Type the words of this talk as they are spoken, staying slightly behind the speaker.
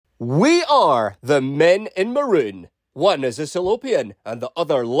We are the Men in Maroon. One is a Salopian and the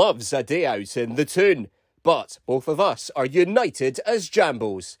other loves a day out in the Toon. But both of us are united as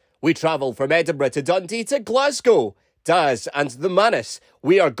Jambos. We travel from Edinburgh to Dundee to Glasgow. Daz and the Manus,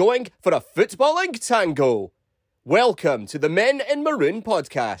 we are going for a footballing tango. Welcome to the Men in Maroon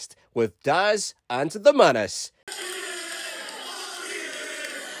podcast with Daz and the Manus.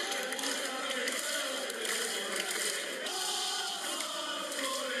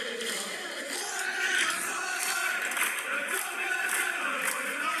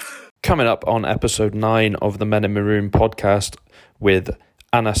 Coming up on episode 9 of the Men in Maroon podcast with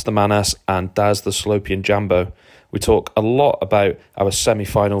Anas the Manas and Daz the Salopian Jambo. We talk a lot about our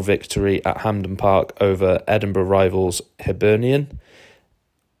semi-final victory at Hampden Park over Edinburgh rivals Hibernian.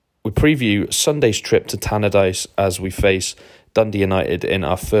 We preview Sunday's trip to Tannadice as we face Dundee United in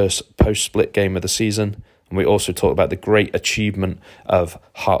our first post-split game of the season. And we also talk about the great achievement of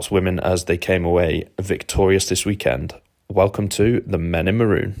Hearts women as they came away victorious this weekend. Welcome to the Men in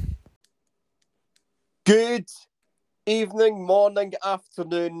Maroon. Good evening, morning,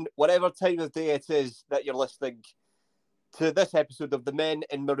 afternoon, whatever time of day it is that you're listening to this episode of the Men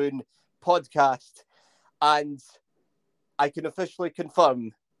in Maroon podcast. And I can officially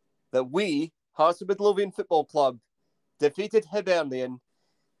confirm that we, Hearts of Midlothian Football Club, defeated Hibernian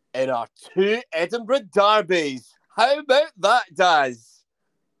in our 2 Edinburgh derbies. How about that, Daz?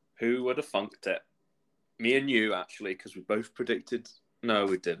 Who would have funked it? Me and you, actually, because we both predicted... No,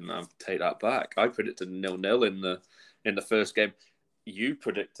 we didn't. I'll take that back. I predicted 0-0 in the first game. You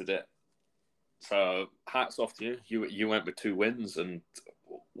predicted it. So hats off to you. You went with 2 wins, and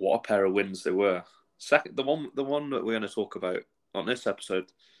what a pair of wins they were. Second, the one that we're going to talk about on this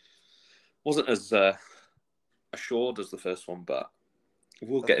episode wasn't as assured as the first one, but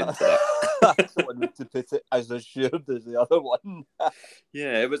we'll get into that. That's one way to put it, as assured as the other one.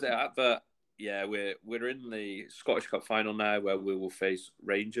 Yeah, it was that, but. Yeah, we're in the Scottish Cup final now, where we will face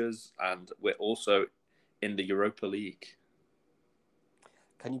Rangers, and we're also in the Europa League.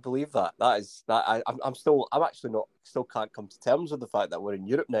 Can you believe that? I'm actually not still can't come to terms with the fact that we're in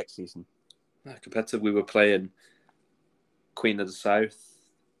Europe next season. Yeah, compared to we were playing Queen of the South,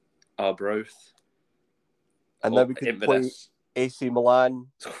 Arbroath, and then we could play AC Milan,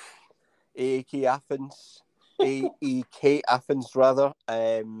 AEK Athens. AEK Athens, rather.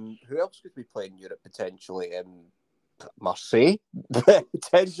 Who else could we play in Europe potentially? Marseille,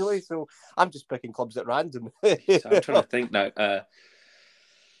 potentially. So I'm just picking clubs at random. So I'm trying to think now.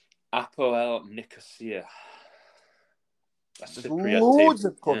 Apoel Nicosia. There's loads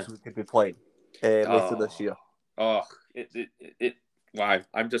of clubs we could be playing later this year. Oh, wow!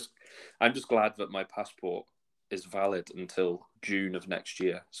 I'm just glad that my passport is valid until June of next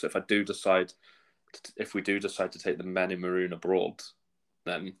year. So if we do decide to take the Men in Maroon abroad,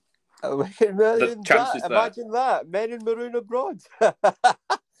 then the chances imagine that Men in Maroon abroad.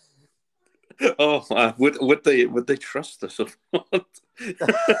 Oh, would they trust us or not?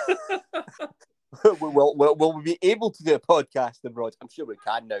 Will we be able to do a podcast abroad? I'm sure we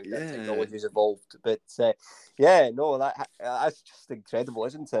can now. Yeah. That technology's evolved, but that's just incredible,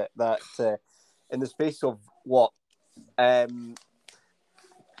 isn't it? That in the space of what a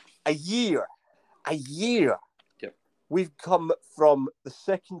year. Yep. We've come from the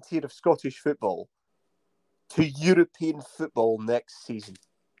second tier of Scottish football to European football next season.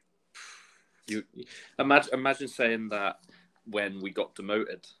 You imagine saying that when we got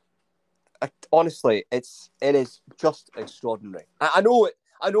demoted. Honestly, it is just extraordinary. I know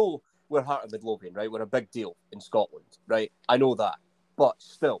we're Heart of Midlothian, right? We're a big deal in Scotland, right? I know that, but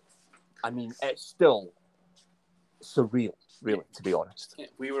still, I mean, it's still surreal, really, to be honest.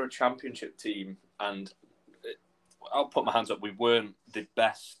 We were a championship team, and I'll put my hands up, we weren't the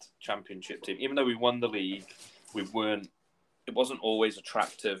best championship team. Even though we won the league, it wasn't always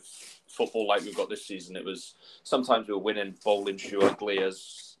attractive football like we've got this season. It was, sometimes we were winning bowling shoe ugly,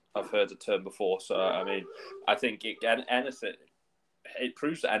 as I've heard the term before. So, I mean, I think it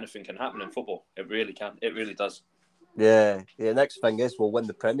proves that anything can happen in football. It really can. It really does. Yeah. Next thing is we'll win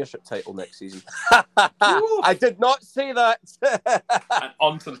the Premiership title next season. I did not say that. And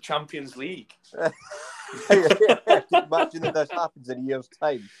on to the Champions League. Imagine if this happens in a year's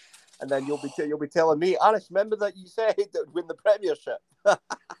time, and then you'll be telling me, Anas, remember that you said that we'd win the Premiership.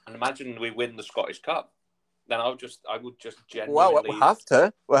 And imagine we win the Scottish Cup. Then I would just genuinely. Well, we have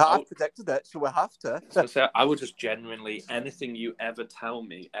to. I've predicted it, so we have to. So I would just genuinely, anything you ever tell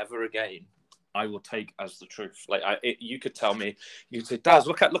me ever again, I will take as the truth. Like you could tell me, you'd say, Daz,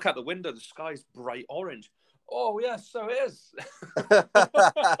 look out the window, the sky's bright orange. Oh yes, so it is.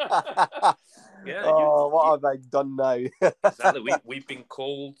 Yeah, Oh, what have I done now? exactly. We've been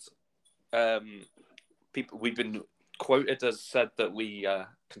called. We've been quoted as said that we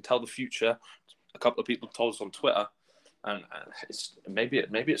can tell the future. A couple of people told us on Twitter, and maybe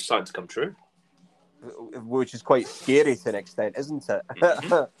it's starting to come true. Which is quite scary to an extent, isn't it?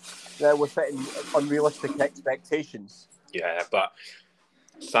 Mm-hmm. We're setting unrealistic expectations. Yeah, but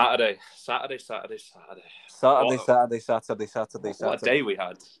Saturday. Saturday. What a day we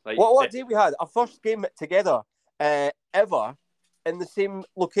had! What day we had? Our first game together ever in the same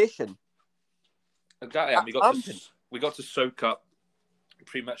location. Exactly, and we got to soak up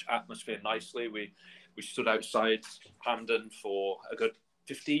pretty much atmosphere nicely. We stood outside Hampden for a good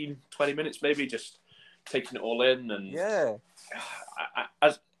 15, 20 minutes, maybe, just taking it all in, and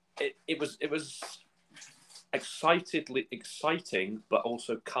it was exciting, but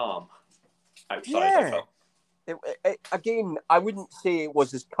also calm outside. I felt. Again, I wouldn't say it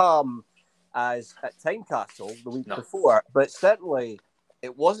was as calm as at Tynecastle the week before, but certainly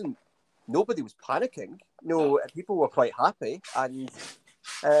it wasn't. Nobody was panicking. No, people were quite happy, and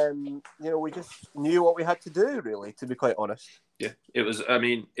we just knew what we had to do. Really, to be quite honest. Yeah, it was. I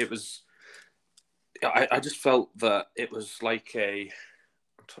mean, it was. I just felt that it was like I'm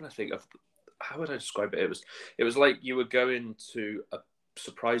trying to think of how would I describe it. It was like you were going to a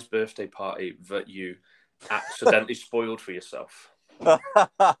surprise birthday party that you accidentally spoiled for yourself.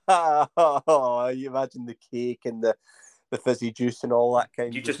 Oh, you imagine the cake and the fizzy juice and all that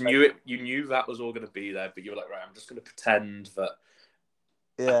kind. You just knew it. You knew that was all going to be there, but you were like, right, I'm just going to pretend that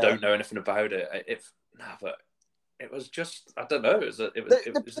I don't know anything about it. But it was just, I don't know. It was a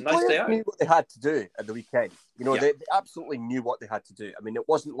nice day out. Knew what they had to do at the weekend. They absolutely knew what they had to do. I mean, it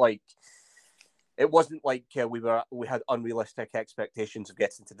wasn't like we had unrealistic expectations of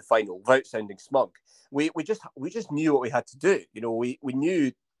getting to the final without sounding smug. We just knew what we had to do. We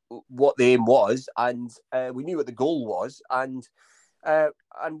knew what the aim was, and we knew what the goal was, and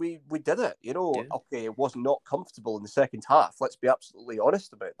we did it. Okay, it was not comfortable in the second half. Let's be absolutely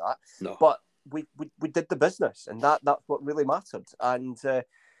honest about that. No. But we did the business, and that's what really mattered. And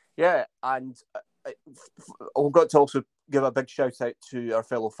I've got to also give a big shout out to our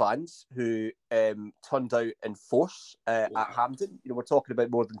fellow fans who turned out in force at Hampden. We're talking about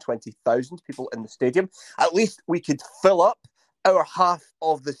more than 20,000 people in the stadium. At least we could fill up our half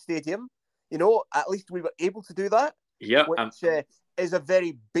of the stadium. At least we were able to do that. Yeah, which is a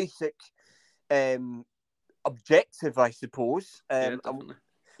very basic objective, I suppose. Definitely.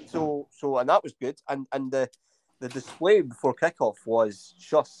 So and that was good. And the display before kickoff was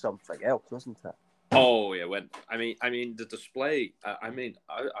just something else, wasn't it? Oh yeah, I mean the display. I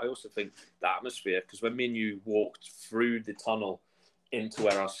also think the atmosphere, because when me and you walked through the tunnel into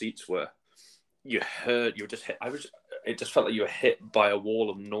where our seats were, it just felt like you were hit by a wall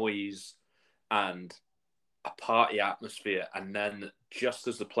of noise and a party atmosphere. And then just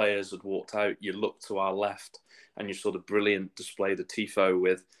as the players had walked out, you looked to our left and you saw the brilliant display, the tifo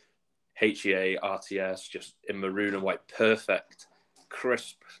with HEA RTS just in maroon and white, perfect,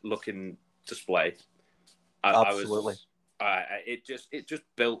 crisp looking display. Absolutely. It just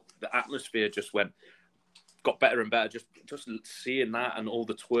built the atmosphere. Got better and better. Just seeing that and all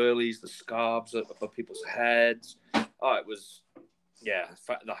the twirlies, the scarves above people's heads. Oh, it was,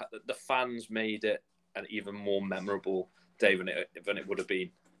 the fans made it an even more memorable day than it would have been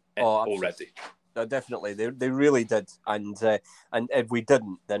already. No, definitely, they really did, and if we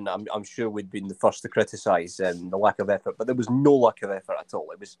didn't, then I'm sure we'd been the first to criticise the lack of effort. But there was no lack of effort at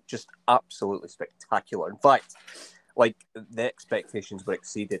all. It was just absolutely spectacular. In fact, like the expectations were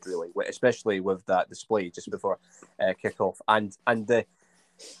exceeded, really, especially with that display just before kickoff, and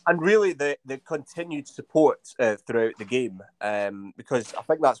really the continued support throughout the game, because I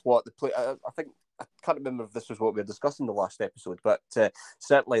think that's what I think I can't remember if this was what we were discussing in the last episode, but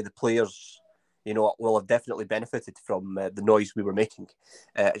certainly the players, will have definitely benefited from the noise we were making,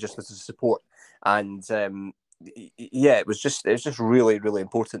 just as a support. And it was just really, really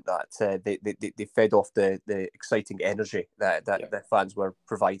important that they fed off the exciting energy that the fans were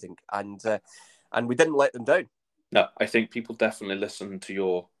providing, and we didn't let them down. No, I think people definitely listened to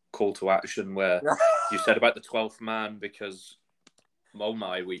your call to action where you said about the 12th man, because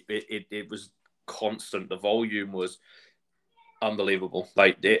it was constant. The volume was unbelievable.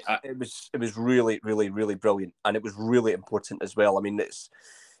 It was really, really, really brilliant, and it was really important as well. I mean, it's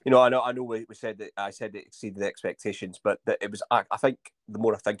I know we said that I said it exceeded expectations, but it was. I think the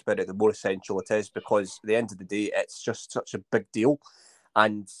more I think about it, the more essential it is, because at the end of the day, it's just such a big deal,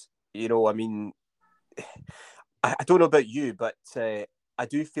 and I mean, I don't know about you, but I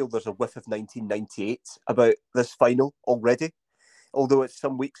do feel there's a whiff of 1998 about this final already, although it's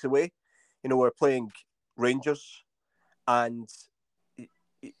some weeks away. we're playing Rangers, and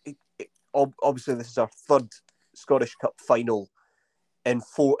obviously this is our third Scottish Cup final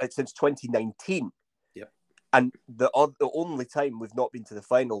since 2019. Yep. And the only time we've not been to the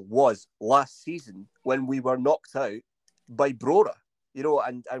final was last season when we were knocked out by Brora.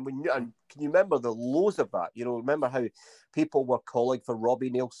 And can you remember the lows of that? Remember how people were calling for Robbie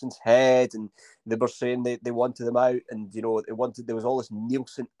Nielsen's head, and they were saying they wanted him out, and there was all this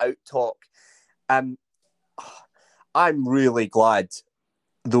Nielsen out talk. I'm really glad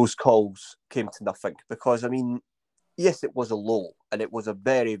those calls came to nothing, because yes, it was a low, and it was a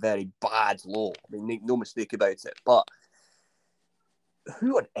very, very bad low. Make no mistake about it. But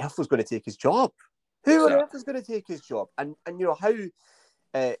who on earth was going to take his job? Who on earth is going to take his job? And how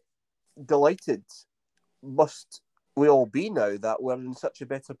delighted must we all be now that we're in such a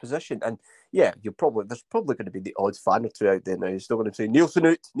better position? And yeah, there's probably going to be the odd fan or two out there now who's still going to say Nielsen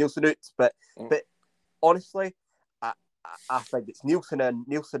out. But honestly, I think it's Nielsen in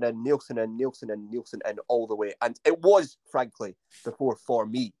all the way. And it was, frankly, before for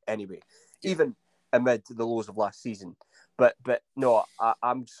me anyway, even amid the lows of last season. But no,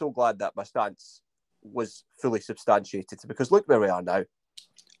 I'm so glad that my stance was fully substantiated, because look where we are now.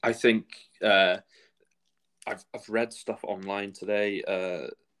 I think I've read stuff online today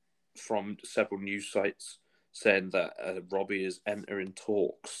from several news sites saying that Robbie is entering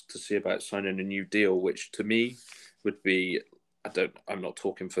talks to see about signing a new deal, which to me would be, I'm not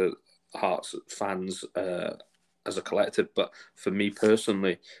talking for Hearts fans as a collective, but for me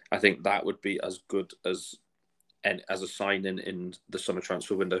personally, I think that would be as good as a sign in the summer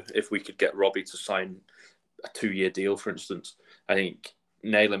transfer window. If we could get Robbie to sign a 2-year deal, for instance, I think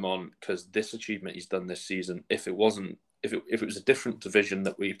nail him on, because this achievement he's done this season, if it was a different division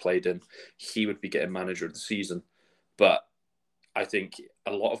that we played in, he would be getting manager of the season. But I think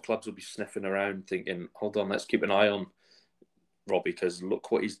a lot of clubs will be sniffing around thinking, hold on, let's keep an eye on Robbie, because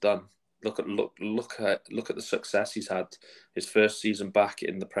look what he's done. Look at the success he's had. His first season back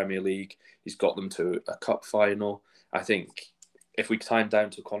in the Premier League, he's got them to a cup final. I think if we tie him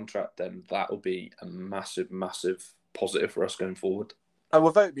down to a contract, then that will be a massive, massive positive for us going forward. And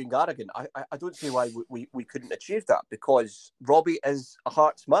without being arrogant, I don't see why we couldn't achieve that, because Robbie is a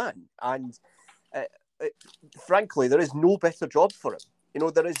Hearts man, and frankly, there is no better job for him.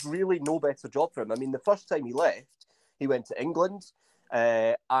 There is really no better job for him. The first time he left, he went to England,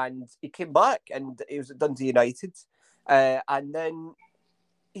 and he came back, and he was at Dundee United, and then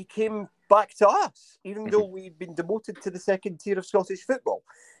he came back to us, even though we'd been demoted to the second tier of Scottish football.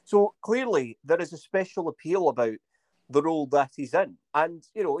 So clearly, there is a special appeal about the role that he's in, and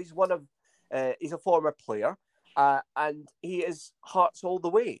he's a former player, and he is Hearts all the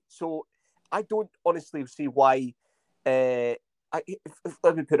way. So I don't honestly see why. Let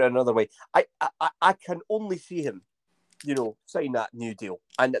me put it another way. I can only see him, sign that new deal.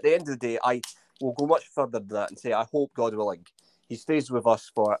 And at the end of the day, I will go much further than that and say I hope, God willing, he stays with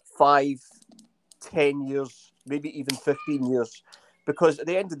us for 5, 10 years, maybe even 15 years, because at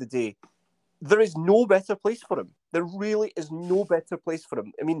the end of the day, there is no better place for him. There really is no better place for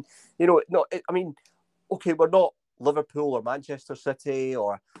him. Okay, we're not Liverpool or Manchester City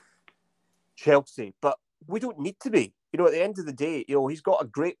or Chelsea, but we don't need to be. At the end of the day, he's got a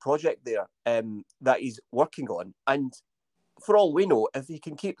great project there that he's working on. And for all we know, if he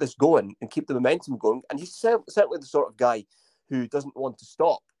can keep this going and keep the momentum going, and he's certainly the sort of guy who doesn't want to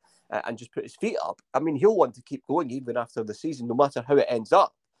stop and just put his feet up. He'll want to keep going even after the season, no matter how it ends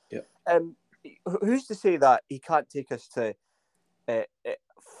up. Yeah. Who's to say that he can't take us to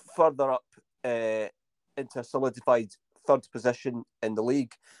further up into a solidified third position in the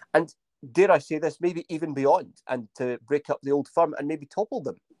league, and dare I say this, maybe even beyond, and to break up the old firm and maybe topple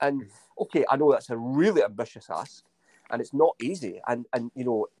them. And okay, I know that's a really ambitious ask, and it's not easy, and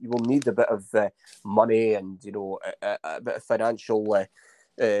you will need a bit of money and a bit of financial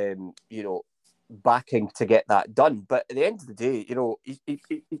backing to get that done. But at the end of the day,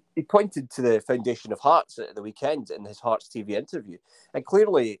 he pointed to the foundation of Hearts at the weekend in his Hearts TV interview, and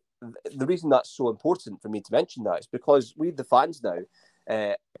clearly the reason that's so important for me to mention that is because we, the fans now,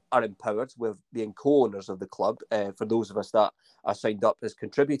 are empowered with being co-owners of the club, for those of us that are signed up as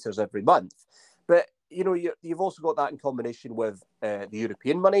contributors every month. But you've also got that in combination with the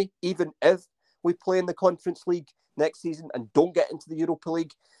European money. Even if we play in the Conference League next season and don't get into the Europa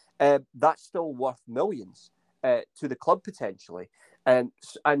League, that's still worth millions to the club potentially. And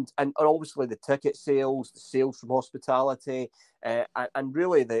obviously the ticket sales, the sales from hospitality, and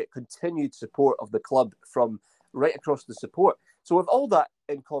really the continued support of the club from right across the support. So with all that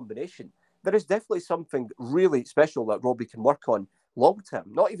in combination, there is definitely something really special that Robbie can work on long term,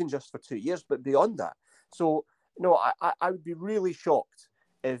 not even just for 2 years, but beyond that. So, I would be really shocked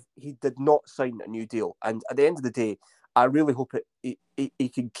if he did not sign a new deal. And at the end of the day, I really hope he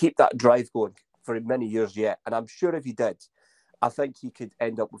can keep that drive going for many years yet. And I'm sure if he did, I think he could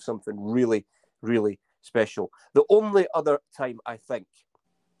end up with something really, really special. The only other time I think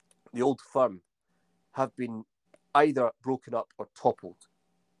the old firm have been either broken up or toppled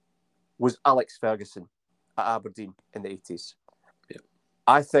was Alex Ferguson at Aberdeen in the 80s. Yeah.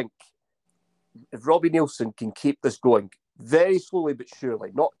 I think if Robbie Neilson can keep this going very slowly but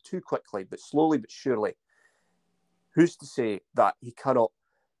surely, not too quickly, but slowly but surely, who's to say that he cannot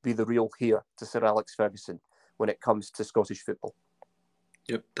be the real heir to Sir Alex Ferguson when it comes to Scottish football?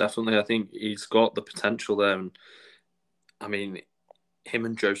 Yep, definitely. I think he's got the potential there. And I mean, him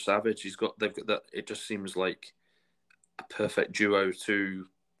and Joe Savage, they've got that. It just seems like a perfect duo to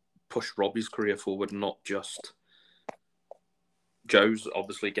push Robbie's career forward, not just Joe's.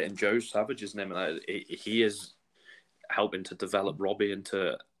 Obviously, getting Joe Savage's name, he is helping to develop Robbie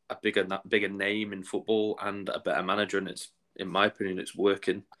into a bigger name in football and a better manager. And it's, in my opinion, it's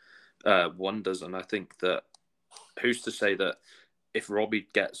working wonders. And I think that who's to say that if Robbie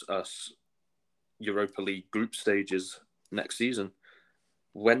gets us Europa League group stages next season,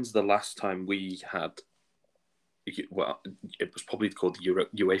 when's the last time we had? Well, it was probably called the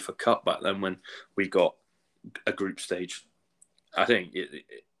UEFA Cup back then when we got a group stage. I think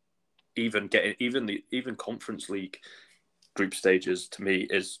even Conference League group stages to me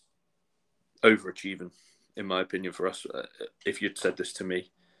is overachieving, in my opinion, for us. If you'd said this to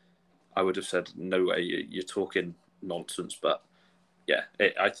me, I would have said, no way, you're talking nonsense. But yeah,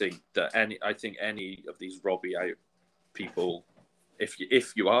 I think any of these Robbie out people,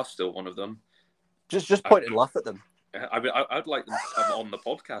 if you are still one of them, just point and laugh at them. I mean, I'd like them to come on the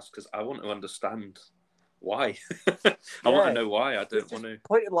podcast because I want to understand why. I want to know why. I don't want to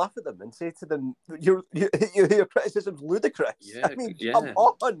point and laugh at them and say to them, your criticism's ludicrous. Yeah, I mean, come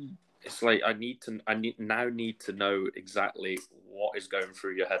on. It's like I need to know exactly what is going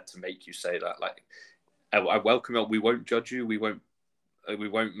through your head to make you say that. Like, I welcome it. We won't judge you. We won't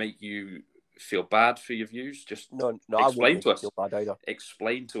make you feel bad for your views. Just no, explain to us. Feel bad either.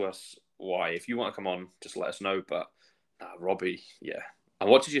 Explain to us why. If you want to come on, just let us know. But Robbie, yeah. And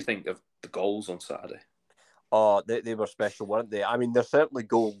what did you think of the goals on Saturday? Oh, they were special, weren't they? I mean, they're certainly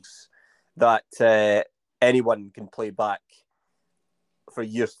goals that anyone can play back for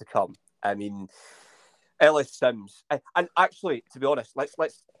years to come. I mean, Ellis Sims, and actually, to be honest, let's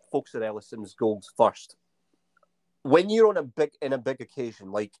focus on Ellis Sims' goals first. When you're on a big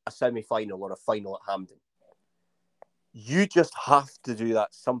occasion like a semi-final or a final at Hampden, you just have to do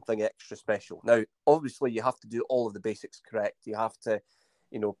that something extra special. Now, obviously, you have to do all of the basics correct. You have to,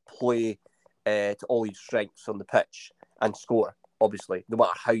 play to all your strengths on the pitch and score, obviously, no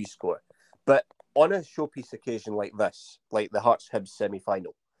matter how you score. But on a showpiece occasion like this, like the Hearts-Hibs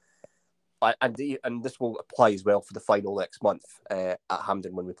semi-final, and this will apply as well for the final next month at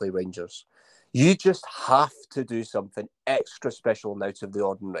Hampden when we play Rangers, you just have to do something extra special and out of the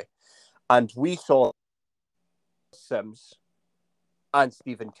ordinary. And we saw Sims and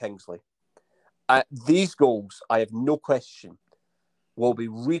Stephen Kingsley. These goals, I have no question, will be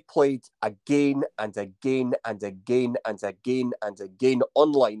replayed again and again and again and again and again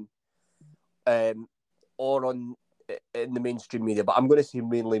online or in the mainstream media. But I'm going to say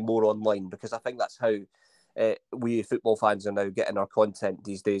mainly more online because I think that's how we football fans are now getting our content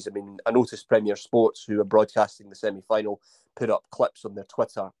these days. I mean, I noticed Premier Sports, who are broadcasting the semi-final, put up clips on their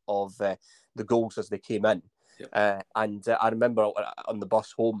Twitter of the goals as they came in. Yep. And I remember on the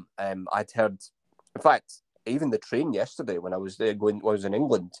bus home, I'd heard, in fact, even the train yesterday when I was there when I was in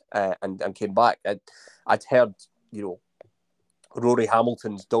England and came back, I'd heard, Rory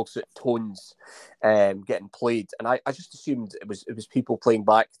Hamilton's dulcet tones getting played, and I just assumed it was people playing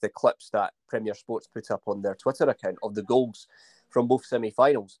back the clips that Premier Sports put up on their Twitter account of the goals from both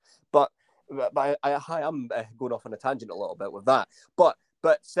semi-finals. But I am going off on a tangent a little bit with that. But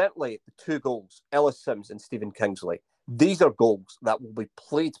certainly the two goals, Ellis Sims and Stephen Kingsley, these are goals that will be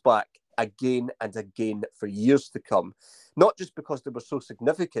played back again and again for years to come. Not just because they were so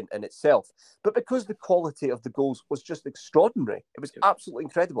significant in itself, but because the quality of the goals was just extraordinary. It was absolutely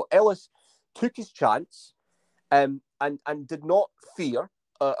incredible. Ellis took his chance and did not fear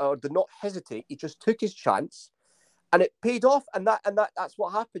or did not hesitate. He just took his chance and it paid off. And that's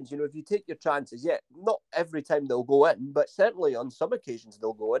what happens. If you take your chances, not every time they'll go in, but certainly on some occasions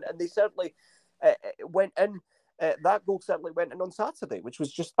they'll go in. And they certainly went in. That goal certainly went in on Saturday, which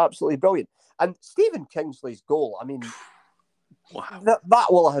was just absolutely brilliant. And Stephen Kingsley's goal, I mean, Wow.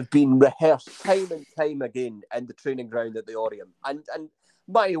 That will have been rehearsed time and time again in the training ground at the Oriam. And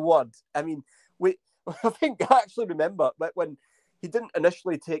my word, I mean, I think I actually remember that when he didn't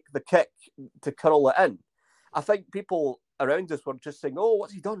initially take the kick to curl it in, I think people around us were just saying, "Oh,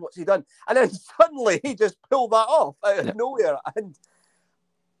 what's he done? What's he done?" And then suddenly he just pulled that off out of nowhere, and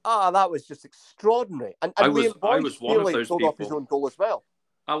that was just extraordinary. And I was one of Bailey those pulled off his people. own goal as well.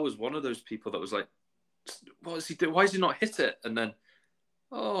 I was one of those people that was like, "What is he doing? Why has he not hit it?" And then,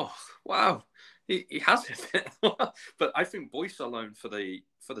 oh wow, he has hit it. But I think Boyce alone for the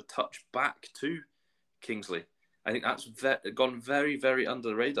touch back to Kingsley, I think that's gone very, very under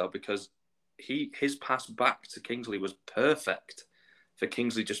the radar, because his pass back to Kingsley was perfect for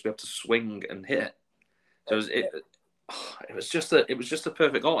Kingsley just to be able to swing and hit. So it was just a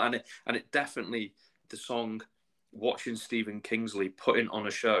perfect goal, and it definitely, the song "Watching Stephen Kingsley Putting on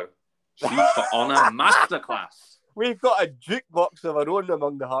a Show," he put on a masterclass. We've got a jukebox of our own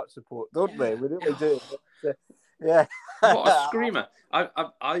among the Heart support, don't we? We really do. Yeah. What a screamer!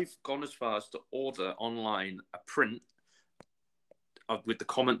 I've gone as far as to order online a print with the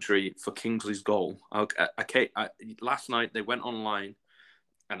commentary for Kingsley's goal. Last night they went online,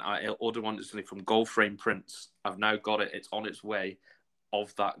 and I ordered one instantly from Goal Frame Prints. I've now got it. It's on its way,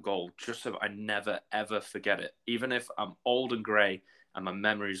 of that goal, just so I never, ever forget it. Even if I'm old and grey and my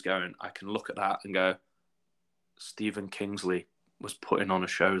memory's going, I can look at that and go, Stephen Kingsley was putting on a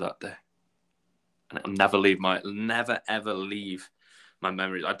show that day. And it'll never, ever leave my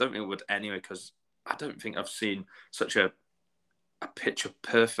memories. I don't think it would anyway, because I don't think I've seen such a picture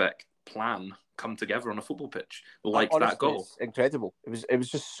perfect plan come together on a football pitch like honestly, that goal. It's incredible. It was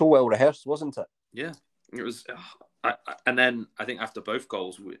just so well rehearsed, wasn't it? Yeah, it was. And then I think after both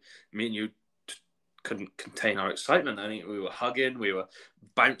goals, me and you couldn't contain our excitement. I think we were hugging, we were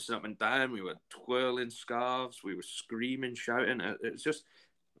bouncing up and down, we were twirling scarves, we were screaming, shouting. It was just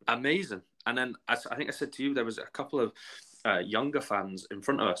amazing. And then I think I said to you, there was a couple of younger fans in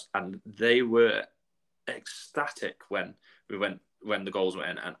front of us, and they were ecstatic when the goals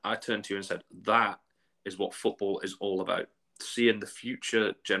went in. And I turned to you and said, that is what football is all about. Seeing the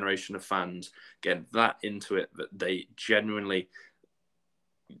future generation of fans getting that into it, that they genuinely,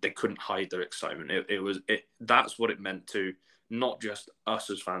 they couldn't hide their excitement. That's what it meant to not just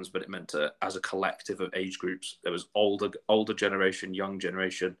us as fans, but it meant to as a collective of age groups. There was older generation, young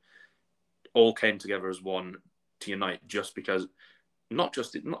generation, all came together as one to unite, just because,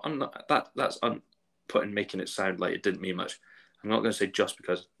 making it sound like it didn't mean much. I'm not going to say just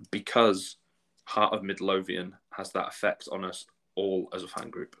because Heart of Midlothian has that effect on us all as a fan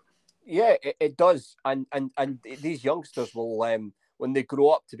group. Yeah, it does, and these youngsters will, when they grow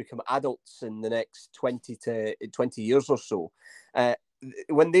up to become adults in the next 20 years or so,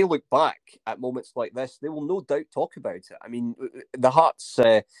 when they look back at moments like this, they will no doubt talk about it. I mean, the Heart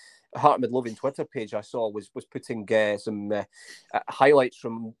of Midlothian Twitter page I saw was putting some highlights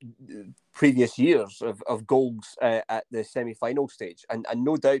from previous years of goals at the semi-final stage, and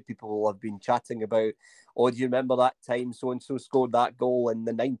no doubt people will have been chatting about, oh, do you remember that time so-and-so scored that goal in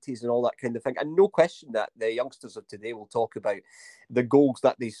the 90s and all that kind of thing. And no question that the youngsters of today will talk about the goals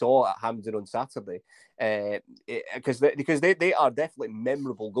that they saw at Hampden on Saturday, because they are definitely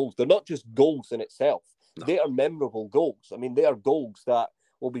memorable goals. They're not just goals in itself. No. They are memorable goals. I mean, they are goals that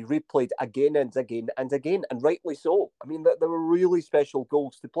will be replayed again and again and again, and rightly so. I mean, there were really special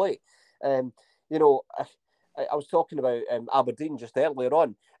goals to play. I was talking about Aberdeen just earlier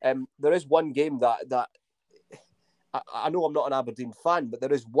on. There is one game that I know I'm not an Aberdeen fan, but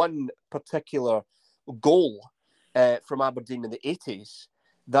there is one particular goal from Aberdeen in the 80s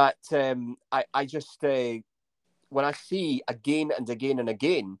that I just, when I see again and again and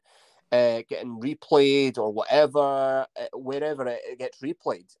again, getting replayed or whatever, wherever it gets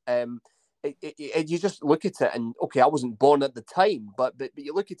replayed, you just look at it and, okay, I wasn't born at the time, but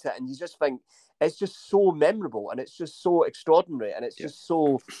you look at it and you just think it's just so memorable and it's just so extraordinary and it's just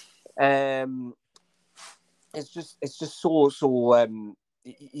so, it's just so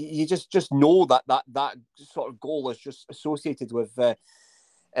you just know that sort of goal is just associated with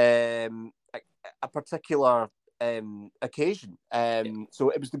a particular occasion. So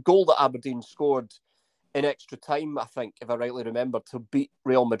it was the goal that Aberdeen scored in extra time, I think, if I rightly remember, to defeat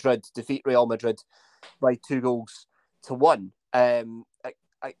Real Madrid by 2-1.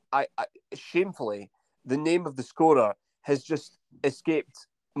 Shamefully, the name of the scorer has just escaped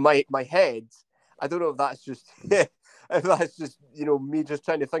my head. I don't know if that's just me just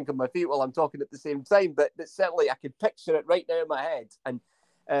trying to think on my feet while I'm talking at the same time, but certainly I can picture it right now in my head. And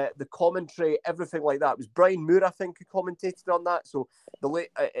the commentary, everything like that. It was Brian Moore, I think, who commentated on that. So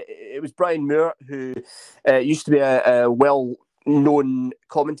it was Brian Moore, who used to be a known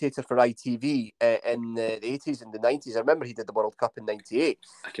commentator for ITV in the 80s and the 90s. I remember he did the World Cup in 98.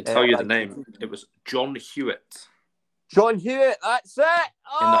 I can tell you the on name. ITV. It was John Hewitt John Hewitt, that's it!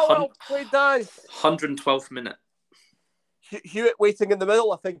 in the Oh, well played, Daz. 112th minute. Hewitt waiting in the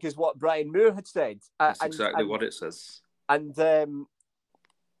middle, I think, is what Brian Moore had said. That's exactly what it says. And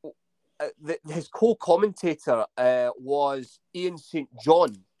his co-commentator was Ian St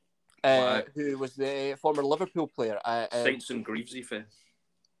John, Wow. who was the former Liverpool player. Saints and Greavesy fan.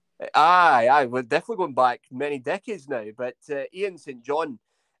 Aye, we're definitely going back many decades now. But Ian St John,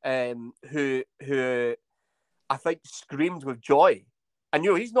 who I think screamed with joy. And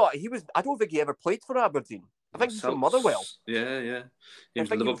he's not. He was. I don't think he ever played for Aberdeen. I think he's from Motherwell. Yeah. He was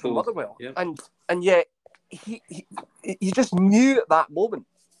Liverpool. He was from Motherwell. Yeah. And yet he just knew at that moment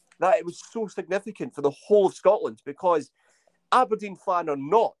that it was so significant for the whole of Scotland, because Aberdeen fan or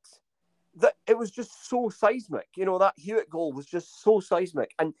not, that it was just so seismic. That Hewitt goal was just so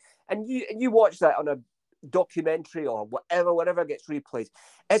seismic. And you watch that on a documentary or whatever gets replayed.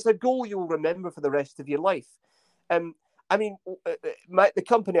 It's a goal you'll remember for the rest of your life. I mean, the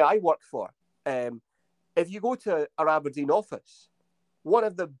company I work for, if you go to our Aberdeen office, one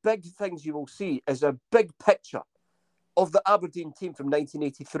of the big things you will see is a big picture of the Aberdeen team from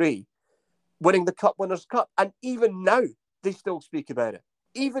 1983 winning the Cup Winners' Cup. And even now, they still speak about it.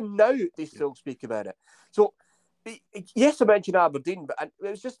 So, yes, I mentioned Aberdeen, but it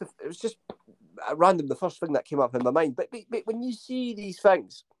was just at random, the first thing that came up in my mind. But when you see these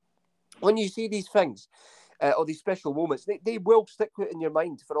things, or these special moments, they will stick with it in your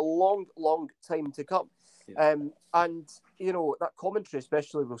mind for a long, long time to come. Yeah. And that commentary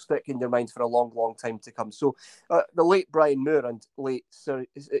especially will stick in your mind for a long, long time to come. So the late Brian Moore and late Sir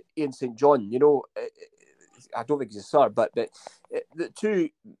Ian St John, I don't think he's a sir, but the two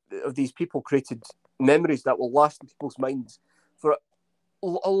of these people created memories that will last in people's minds for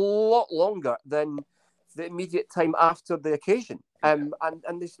a lot longer than the immediate time after the occasion. And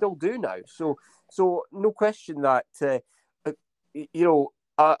they still do now. So no question that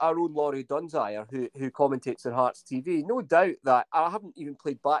our own Laurie Dunsire, who commentates on Hearts TV, no doubt that I haven't even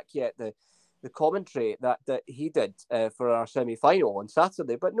played back yet the commentary that he did for our semi-final on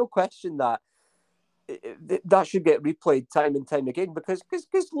Saturday, but no question that that should get replayed time and time again, because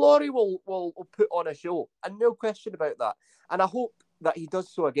Laurie will put on a show, and no question about that. And I hope that he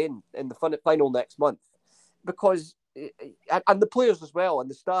does so again in the final next month, because and the players as well, and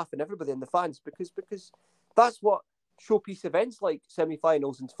the staff and everybody and the fans, because that's what showpiece events like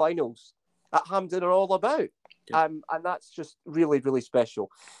semi-finals and finals at Hampden are all about. Yeah. And that's just really, really special.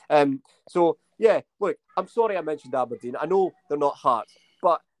 So yeah, look, I'm sorry I mentioned Aberdeen. I know they're not Hearts,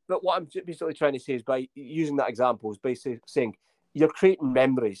 but what I'm basically trying to say is, by using that example, is basically saying you're creating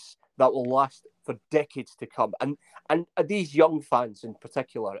memories that will last for decades to come. And these young fans in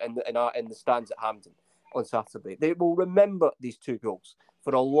particular in the stands at Hampden on Saturday, they will remember these two goals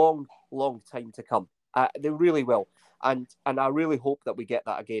for a long, long time to come. They really will. And I really hope that we get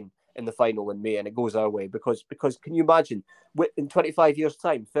that again in the final in May, and it goes our way, because can you imagine, in 25 years'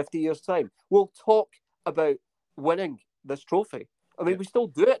 time, 50 years' time, we'll talk about winning this trophy. I mean, we still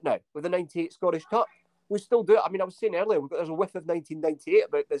do it now with the 98 Scottish Cup. We still do it. I mean, I was saying earlier, there's a whiff of 1998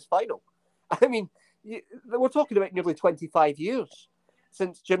 about this final. I mean, we're talking about nearly 25 years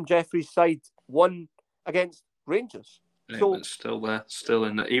since Jim Jeffries' side won against Rangers. Yeah, so it's still there, still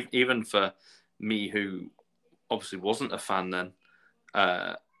in there. Even for me, who obviously wasn't a fan then,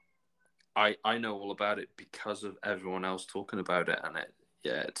 I know all about it because of everyone else talking about it, and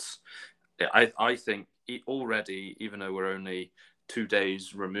I think already, even though we're only 2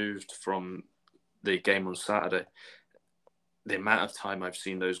 days removed from the game on Saturday, the amount of time I've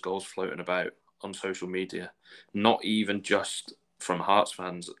seen those goals floating about on social media, not even just from Hearts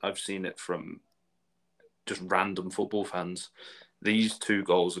fans, I've seen it from just random football fans. These two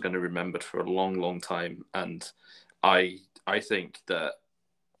goals are going to be remembered for a long, long time. And I think that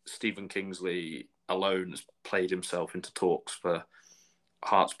Stephen Kingsley alone has played himself into talks for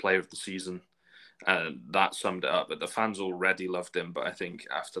Hearts Player of the Season. And that summed it up. But the fans already loved him. But I think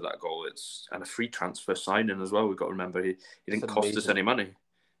after that goal, and a free transfer signing as well. We've got to remember he didn't cost us any money.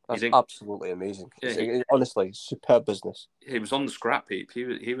 That's absolutely amazing. Yeah, honestly, superb business. He was on the scrap heap.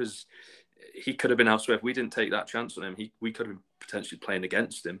 He could have been elsewhere. If we didn't take that chance on him, we could have been potentially playing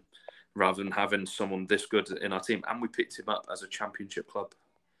against him rather than having someone this good in our team. And we picked him up as a championship club.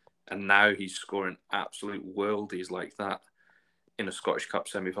 And now he's scoring absolute worldies like that in a Scottish Cup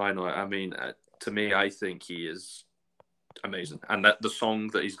semi-final. I mean, to me, I think he is amazing. And that the song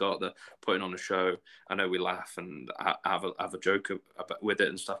that he's got, the putting on a show, I know we laugh and have a joke with it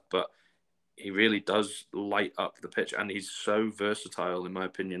and stuff, but he really does light up the pitch, and he's so versatile, in my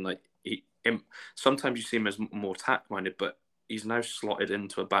opinion. Like sometimes you see him as more attack-minded, but he's now slotted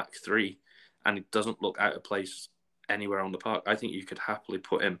into a back three, and he doesn't look out of place anywhere on the park. I think you could happily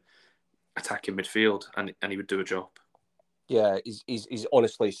put him attacking midfield, and he would do a job. Yeah, he's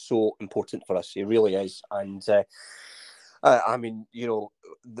honestly so important for us. He really is. And I mean,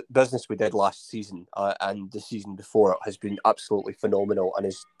 the business we did last season and the season before has been absolutely phenomenal and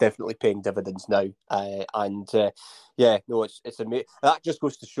is definitely paying dividends now. It's amazing. That just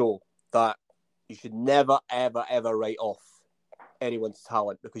goes to show that you should never, ever, ever write off anyone's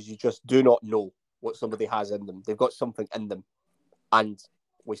talent, because you just do not know what somebody has in them. They've got something in them. And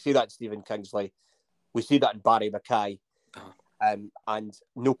we see that in Stephen Kingsley. We see that in Barry Mackay. And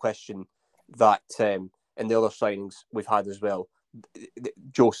no question that in the other signings we've had as well,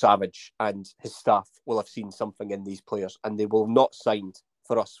 Joe Savage and his staff will have seen something in these players, and they will not signed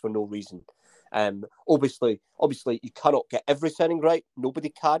for us for no reason. Obviously, you cannot get every signing right. Nobody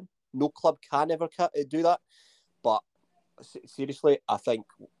can. No club can ever do that. But seriously, I think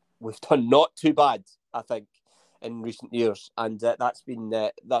we've done not too bad, I think, in recent years, and that's been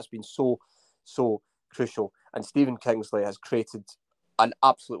so crucial. And Stephen Kingsley has created an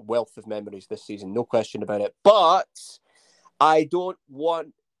absolute wealth of memories this season, no question about it. But I don't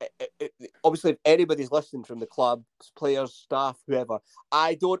want, obviously, if anybody's listening from the club, players, staff, whoever,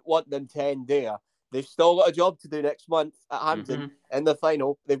 I don't want them to end there. They've still got a job to do next month at Hampden in the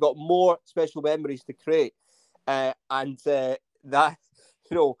final. They've got more special memories to create, that I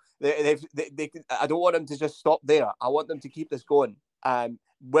don't want them to just stop there. I want them to keep this going,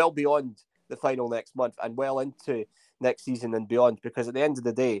 well beyond the final next month and well into next season and beyond. Because at the end of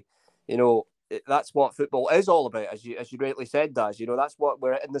the day, that's what football is all about, as you rightly said, Daz. That's what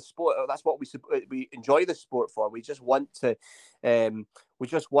we're in the sport. That's what we enjoy the sport for. We just want to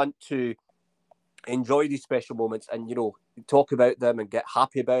enjoy these special moments and talk about them and get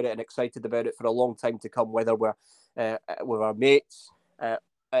happy about it and excited about it for a long time to come, whether we're with our mates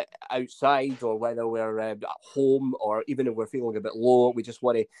outside, or whether we're at home, or even if we're feeling a bit low. We just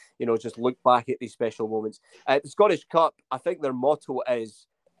want to just look back at these special moments. The Scottish Cup, I think their motto is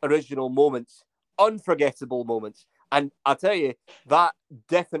original moments, unforgettable moments, and I tell you, that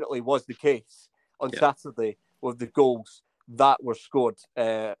definitely was the case on Saturday with the goals that were scored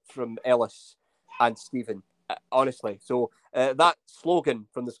from Ellis and Stephen, honestly. So that slogan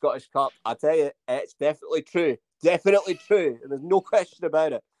from the Scottish Cup, I tell you, it's definitely true. Definitely true. And there's no question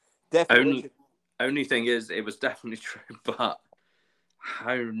about it. Definitely true. Only thing is, it was definitely true, but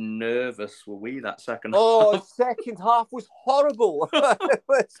how nervous were we that second half? Second half was horrible. It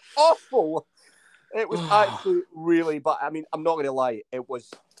was awful. It was actually really bad. I mean, I'm not going to lie. It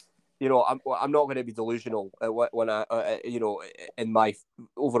was, I'm not going to be delusional when I, in my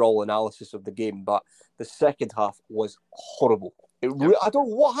overall analysis of the game, but the second half was horrible. I don't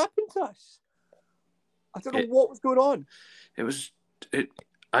know what happened to us. I don't know what was going on.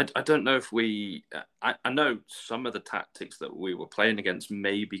 I don't know if we... I know some of the tactics that we were playing against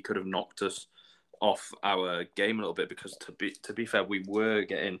maybe could have knocked us off our game a little bit, because to be fair, we were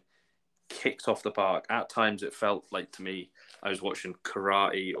getting kicked off the park. At times it felt like, to me, I was watching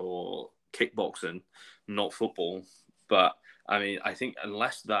karate or kickboxing, not football. But, I mean, I think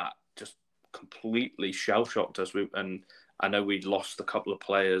unless that just completely shell-shocked us, and I know we'd lost a couple of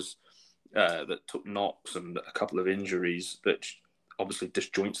players that took knocks and a couple of injuries that obviously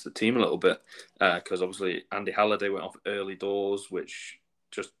disjoints the team a little bit, because obviously Andy Halliday went off early doors, which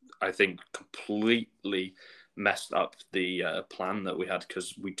just, I think, completely messed up the plan that we had,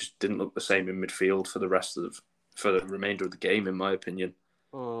 because we just didn't look the same in midfield for the remainder of the game, in my opinion.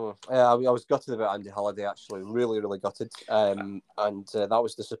 I was gutted about Andy Halliday, actually, really, really gutted, and that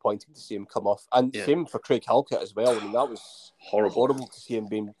was disappointing to see him come off, and same for Craig Halkett as well. I mean, that was horrible to see him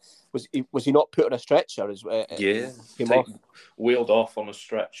being. Was he not put on a stretcher as well? Wheeled off on a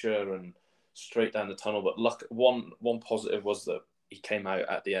stretcher and straight down the tunnel. But one positive was that he came out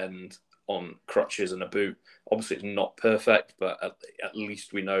at the end on crutches and a boot. Obviously, it's not perfect, but at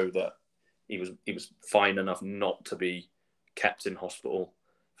least we know that he was fine enough not to be kept in hospital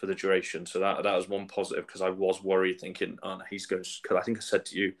for the duration. So that was one positive, because I was worried, thinking, oh no, he's going. Because I think I said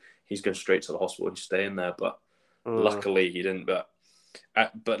to you, he's going straight to the hospital and staying there. But luckily he didn't. But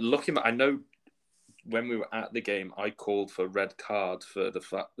looking back, I know when we were at the game, I called for a red card for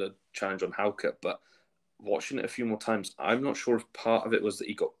the challenge on Halkett, but watching it a few more times, I'm not sure if part of it was that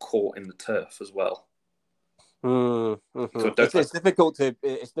he got caught in the turf as well. So it's difficult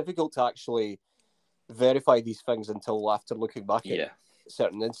to actually verify these things until after looking back at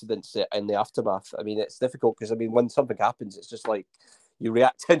certain incidents in the aftermath. I mean, it's difficult because, I mean, when something happens, it's just like you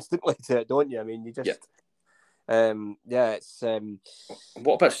react instantly to it, don't you? I mean, you just, it's.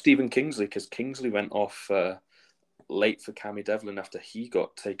 What about Stephen Kingsley? Because Kingsley went off late for Cammy Devlin after he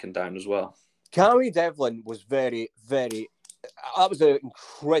got taken down as well. Cammy Devlin was very, very. That was an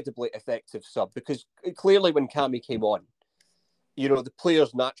incredibly effective sub because clearly when Cammy came on, you know, the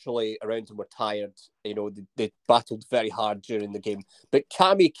players naturally around him were tired. You know, they battled very hard during the game. But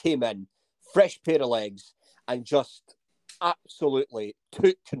Cammy came in, fresh pair of legs, and just absolutely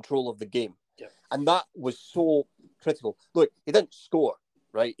took control of the game. Yep. And that was so critical. Look, he didn't score,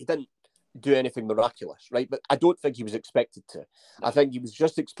 right? He didn't do anything miraculous, right? But I don't think he was expected to. No. I think he was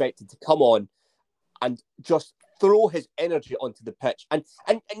just expected to come on and just throw his energy onto the pitch. And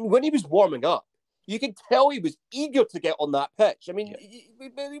when he was warming up, you could tell he was eager to get on that pitch. I mean,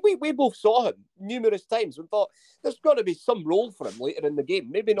 we both saw him numerous times and thought there's got to be some role for him later in the game.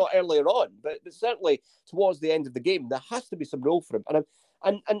 Maybe not earlier on, but certainly towards the end of the game, there has to be some role for him.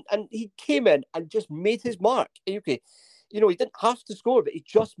 And he came in and just made his mark. Okay, you know, he didn't have to score, but he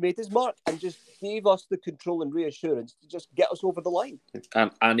just made his mark and just gave us the control and reassurance to just get us over the line.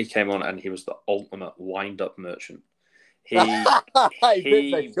 And he came on and he was the ultimate wind-up merchant. He going,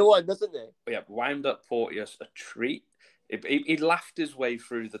 doesn't he? Yeah, wound up Porteous a treat. He laughed his way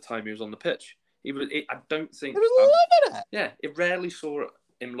through the time he was on the pitch. I don't think. He was loving it. Yeah, it rarely saw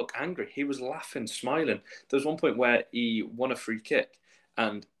him look angry. He was laughing, smiling. There was one point where he won a free kick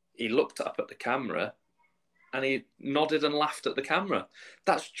and he looked up at the camera and he nodded and laughed at the camera.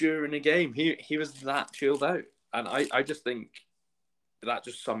 That's during a game. He was that chilled out, and I just think that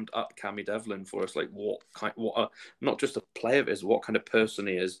just summed up Cammy Devlin for us. Like not just a player is, what kind of person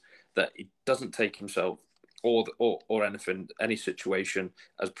he is. That he doesn't take himself or anything, any situation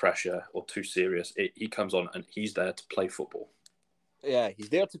as pressure or too serious. He comes on and he's there to play football. Yeah, he's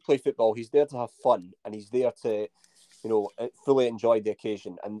there to play football. He's there to have fun, and he's there to, you know, fully enjoy the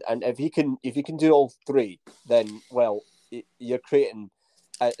occasion. And if he can do all three, then well, you're creating,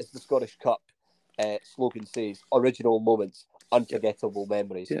 as the Scottish Cup slogan says, original moments, unforgettable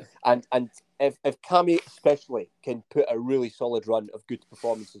memories. Yeah. And if Cammy especially can put a really solid run of good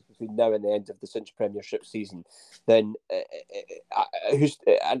performances between now and the end of the Cinch Premiership season, then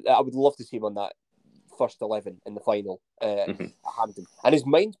I would love to see him on that first 11 in the final at Hampden. And his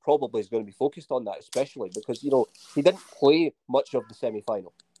mind probably is going to be focused on that, especially because, you know, he didn't play much of the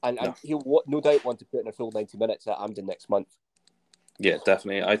semi-final. And he'll no doubt want to put in a full 90 minutes at Hampden next month. Yeah,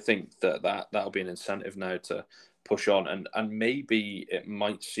 definitely. I think that'll be an incentive now to push on, and maybe it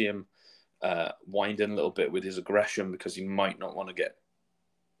might see him wind in a little bit with his aggression because he might not want to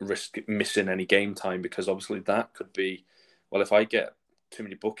risk missing any game time, because obviously that could be, well, if I get too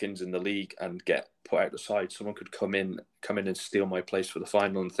many bookings in the league and get put out the side, someone could come in and steal my place for the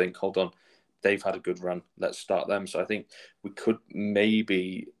final and think, hold on, they've had a good run, let's start them. So I think we could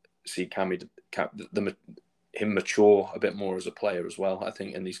maybe see him mature a bit more as a player as well, I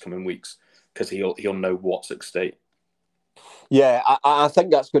think, in these coming weeks, because he'll know what's at stake. Yeah, I think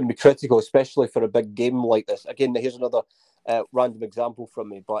that's going to be critical, especially for a big game like this. Again, here's another random example from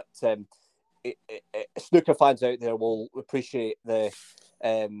me, but snooker fans out there will appreciate the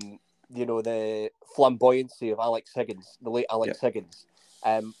the flamboyancy of Alex Higgins, the late Alex Higgins.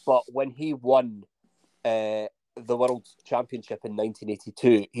 But when he won the World Championship in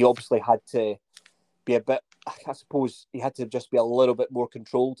 1982, he obviously had to be a bit, I suppose, he had to just be a little bit more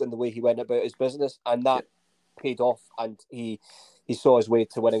controlled in the way he went about his business, and that paid off, and he saw his way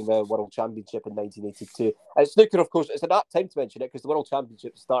to winning the World Championship in 1982. And snooker, of course, it's an apt time to mention it because the World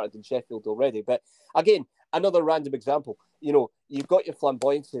Championship started in Sheffield already. But again, another random example. You know, you've got your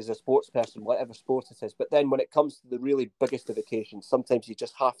flamboyancy as a sports person, whatever sport it is, but then when it comes to the really biggest of occasions, sometimes you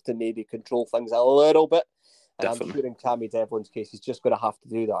just have to maybe control things a little bit. And definitely. I'm sure in Cammy Devlin's case, he's just going to have to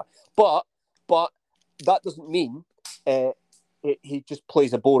do that. But that doesn't mean he just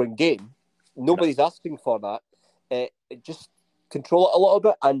plays a boring game. Nobody's asking for that. Just control it a little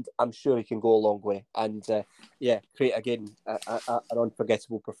bit, and I'm sure he can go a long way. And create again an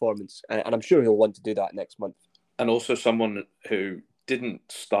unforgettable performance. And I'm sure he'll want to do that next month. And also someone who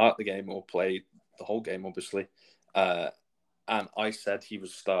didn't start the game or play the whole game, obviously. And I said he would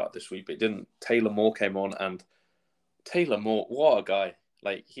start this week, but he didn't. Taylor Moore came on, and Taylor Moore, what a guy!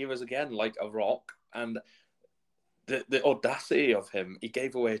 Like, he was again like a rock, and the audacity of him. He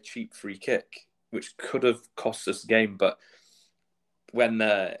gave away a cheap free kick, which could have cost us the game, but when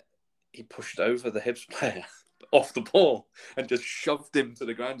he pushed over the Hibs player off the ball and just shoved him to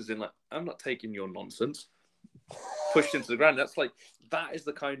the ground, as in, like, I'm not taking your nonsense. Pushed him to the ground. That is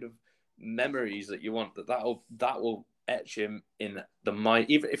the kind of memories that you want. That will etch him in the mind.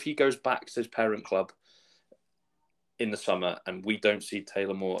 Even if he goes back to his parent club in the summer and we don't see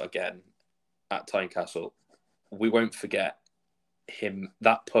Taylor Moore again at Tynecastle, we won't forget him,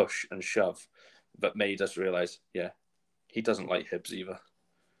 that push and shove that made us realise, he doesn't like Hibs either.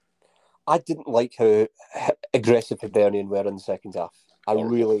 I didn't like how aggressive Hibernian were in the second half. I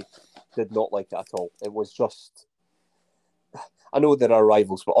really did not like it at all. It was just... I know there are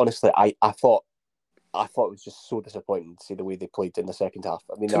rivals, but honestly, I thought it was just so disappointing to see the way they played in the second half.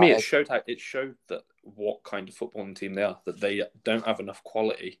 I mean, to me, it showed that what kind of footballing team they are, that they don't have enough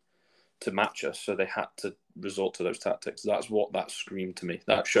quality to match us, so they had to resort to those tactics. That's what that screamed to me.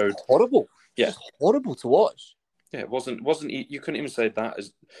 That showed horrible. Yeah, just horrible to watch. Yeah, it wasn't. You couldn't even say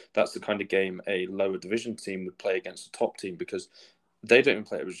that's the kind of game a lower division team would play against a top team, because they don't even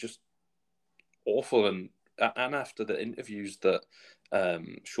play. It was just awful. And after the interviews that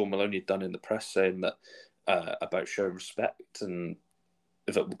Sean Maloney had done in the press, saying that about showing respect and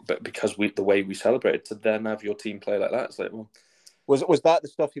that because the way we celebrated, to then have your team play like that, it's like, well, was that the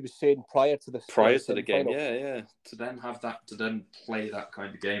stuff he was saying prior to the game? Yeah. To then play that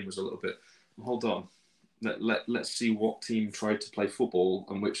kind of game was a little bit. Hold on. Let's see what team tried to play football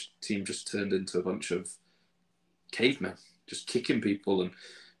and which team just turned into a bunch of cavemen, just kicking people,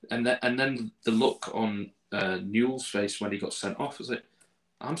 and then the look on Newell's face when he got sent off was like,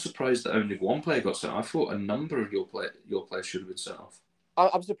 I'm surprised that only one player got sent off. I thought a number of your players should have been sent off.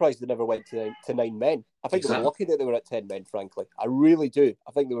 I'm surprised they never went to 9 men. I think they were lucky that they were at 10 men, frankly. I really do.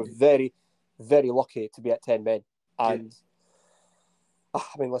 I think they were very, very lucky to be at 10 men. And I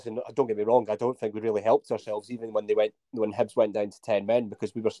mean, listen, don't get me wrong. I don't think we really helped ourselves even when Hibs went down to 10 men,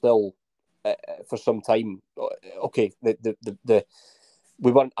 because we were still for some time. Okay,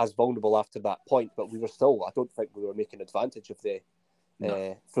 we weren't as vulnerable after that point, but we were still. I don't think we were making advantage of the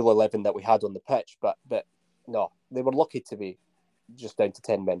full 11 that we had on the pitch. But no, they were lucky to be just down to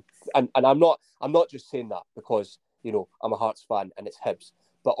 10 men. And I'm not just saying that because I'm a Hearts fan and it's Hibs.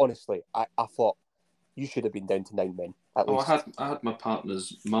 But honestly, I thought you should have been down to 9 men at least. I had my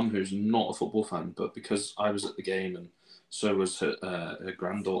partner's mum, who's not a football fan, but because I was at the game and so was her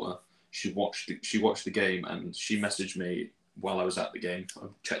granddaughter, she watched the game and she messaged me while I was at the game. I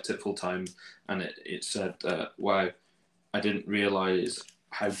checked it full time and it said, "Wow, I didn't realise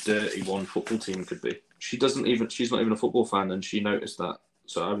how dirty one football team could be." She's not even a football fan, and she noticed that.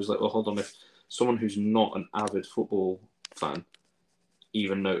 So I was like, well, hold on, if someone who's not an avid football fan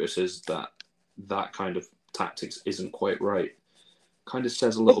even notices that kind of tactics isn't quite right, kind of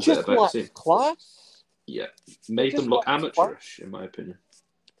says a little bit about the team. Class. Yeah, made them look amateurish, in my opinion.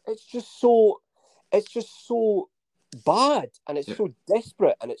 It's just so bad, and it's so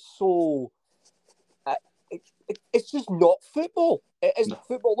desperate, and it's so. It's just not football. It isn't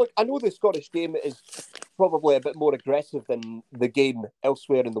football. Look, I know the Scottish game is probably a bit more aggressive than the game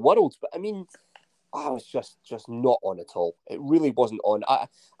elsewhere in the world, but I mean, I was just not on at all. It really wasn't on.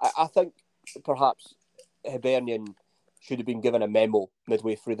 I think perhaps Hibernian should have been given a memo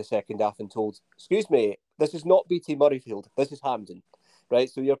midway through the second half and told, "Excuse me, this is not BT Murrayfield. This is Hampden, right?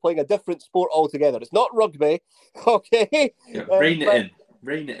 So you're playing a different sport altogether. It's not rugby, okay?" Yeah, rein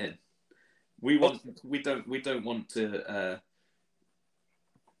it in. We don't want to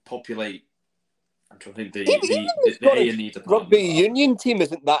populate. I'm trying to think the A&E department. Rugby union team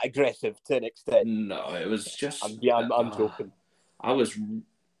isn't that aggressive to an extent. No, it was just. I'm joking. I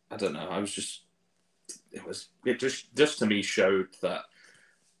don't know. It just to me showed that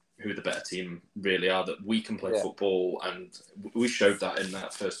who the better team really are, that we can play football, and we showed that in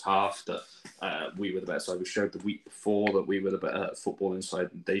that first half that we were the better side. We showed the week before that we were the better football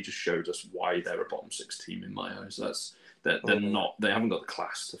inside, and they just showed us why they're a bottom 6 team in my eyes. They haven't got the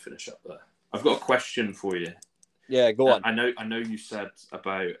class to finish up there. I've got a question for you. Yeah, go on. I know you said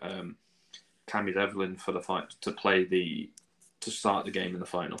about Cammy Devlin for the fight to start the game in the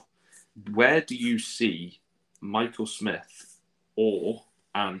final. Where do you see Michael Smith or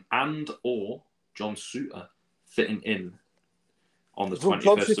John Souttar fitting in on the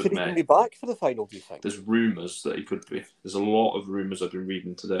 21st of May? Could he be back for the final, do you think? There's rumours that he could be. There's a lot of rumours I've been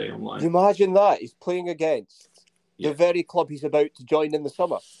reading today online. Can you imagine that? He's playing against the very club he's about to join in the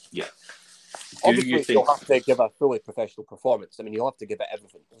summer. Yeah. Obviously, he'll have to give a fully professional performance. I mean, he'll have to give it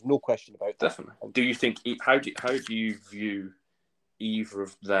everything. There's no question about that. Definitely. Do you think? How do you view either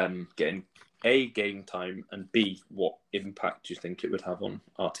of them getting A, game time, and B, what impact do you think it would have on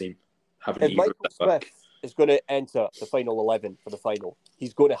our team? If Michael Smith is going to enter the final 11 for the final,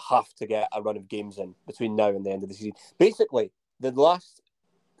 he's going to have to get a run of games in between now and the end of the season. Basically, the last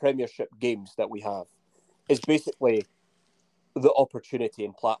Premiership games that we have is basically the opportunity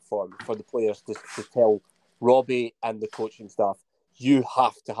and platform for the players to tell Robbie and the coaching staff, you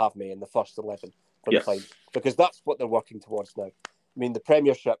have to have me in the first 11. for the final, because that's what they're working towards now. I mean, the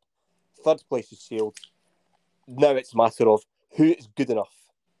Premiership, third place is sealed. Now it's a matter of who is good enough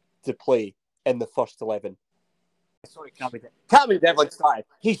to play in the first 11. Sorry, Cammy Devlin started.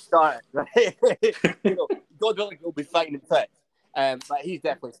 He started, right? God willing, he'll be fine and fit. But he's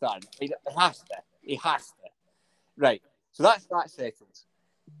definitely starting. He has to. He has to. Right. So that's that settled.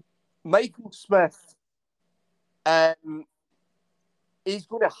 Michael Smith, he's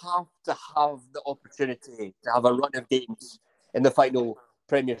going to have the opportunity to have a run of games in the final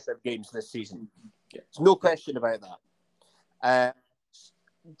Premiership games this season. Yeah. There's no question about that.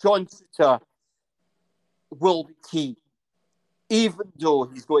 John Souttar will be key, even though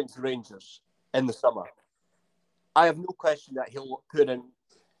he's going to Rangers in the summer. I have no question that he'll put in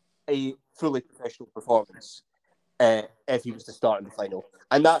a fully professional performance if he was to start in the final.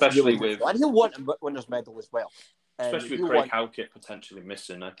 And that's especially really and he'll want a winner's medal as well. Especially with Craig Halkett potentially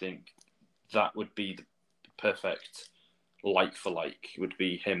missing, I think that would be the perfect like for like, would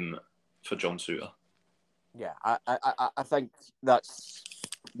be him for John Souttar. Yeah, I think that's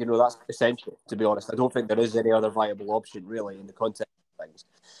essential, to be honest. I don't think there is any other viable option, really, in the context of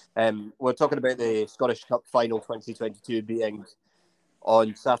things. We're talking about the Scottish Cup Final 2022 being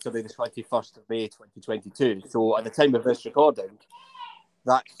on Saturday, the 21st of May, 2022. So at the time of this recording,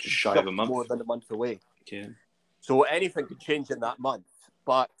 that's just shy of a month. More than a month away. Yeah. So anything could change in that month.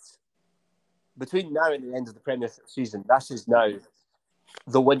 But between now and the end of the Premiership season, this is now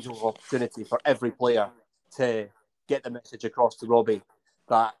the window of opportunity for every player to get the message across to Robbie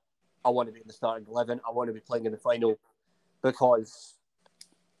that I want to be in the starting 11, I want to be playing in the final, because,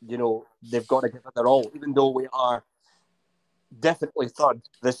 they've got to give it their all. Even though we are definitely third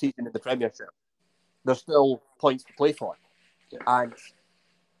this season in the Premiership, there's still points to play for. Yeah. And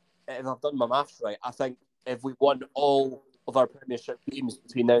if I've done my maths right, I think if we won all of our Premiership games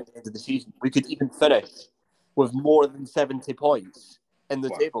between now and the end of the season, we could even finish with more than 70 points in the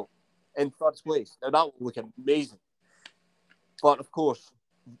table in third place. Now, that would look amazing. But, of course,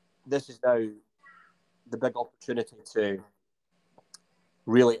 this is now the big opportunity to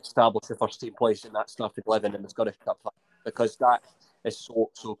really establish the first team place in that starting 11 in the Scottish Cup final, because that is so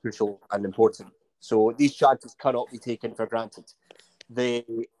crucial and important. So these chances cannot be taken for granted. They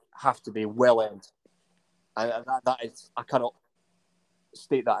have to be well earned. And that is, I cannot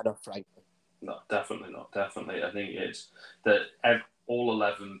state that enough, frankly. No, definitely not. Definitely. I think it's that all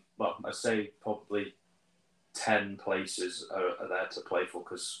 11, well, I say probably 10 places are there to play for,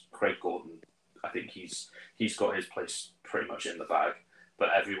 because Craig Gordon, I think he's got his place pretty much in the bag. But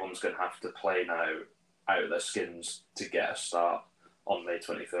everyone's going to have to play now out of their skins to get a start on May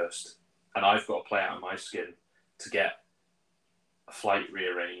 21st. And I've got to play out of my skin to get a flight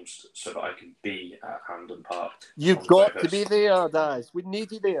rearranged so that I can be at Hampden Park. You've got to be there, Daz. We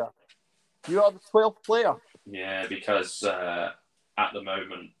need you there. You are the 12th player. Yeah, because at the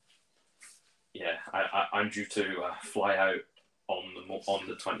moment, I'm due to fly out on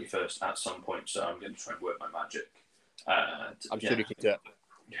the 21st at some point, so I'm going to try and work my magic. I'm sure you can do it.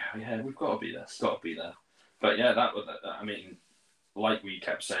 Yeah, we've got to be there. It's got to be there. But yeah, I mean, like we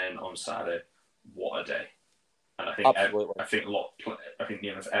kept saying on Saturday, what a day! And I think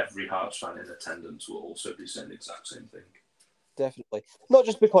every Hearts fan in attendance will also be saying the exact same thing. Definitely, not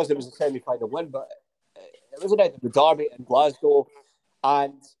just because it was a semi-final win, but it was a night of the derby in Glasgow,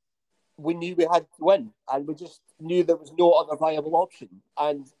 and we knew we had to win, and we just knew there was no other viable option,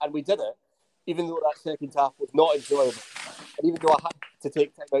 and we did it, even though that second half was not enjoyable, and even though I had to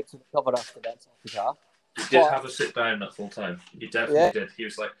take time out to recover after that second half. You did have a sit down at full time. You definitely did. He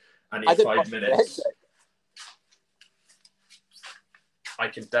was like, I need 5 minutes. I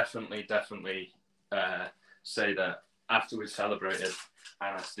can definitely say that after we celebrated,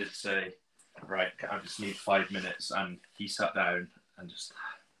 Anas did say, right, I just need 5 minutes, and he sat down and just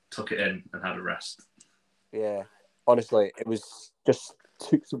took it in and had a rest. Yeah, honestly, it was just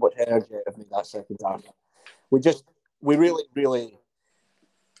took so much energy out of me that second half. We really,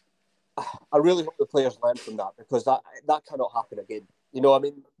 I really hope the players learn from that, because that cannot happen again. We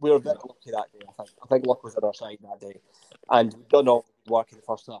were very lucky that day. I think luck was on our side that day, and we've done all the work in the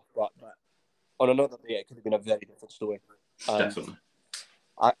first half. But on another day, it could have been a very different story. Definitely,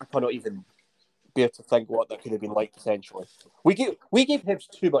 I cannot even bear to think what that could have been like potentially. We gave Hibs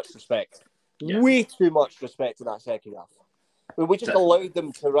too much respect, way too much respect in that second half. We just allowed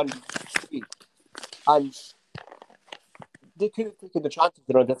them to run free, and they could have taken the chances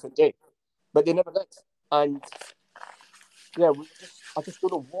on a different day, but they never did. And yeah, I just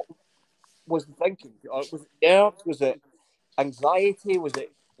don't know what was the thinking. Was it nerves? Was it anxiety? Was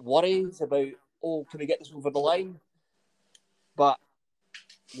it worries about, can we get this over the line? But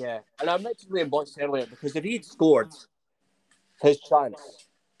Yeah, and I mentioned Liam Boyce earlier because if he'd scored his chance,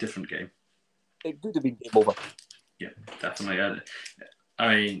 Different game. it would have been game over. Yeah, definitely.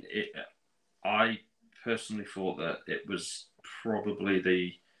 I mean, I personally thought that it was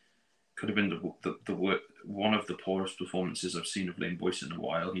probably could have been the one of the poorest performances I've seen of Liam Boyce in a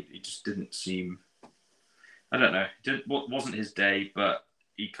while. He just didn't seem. I don't know. Wasn't his day, but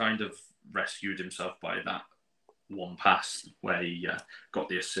he kind of rescued himself by that one pass where he got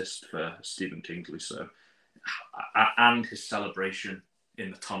the assist for Stephen Kingsley. So, and his celebration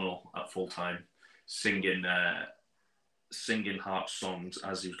in the tunnel at full time, singing Hearts songs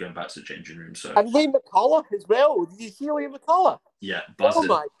as he was going back to the changing room. So, and Liam McCullough as well. Did you see Liam McCullough? Yeah, buzzing. Oh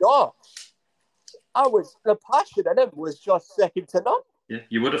my gosh! The passion in him was just second to none. Yeah,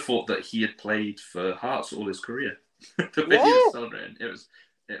 you would have thought that he had played for Hearts all his career. The way he was celebrating,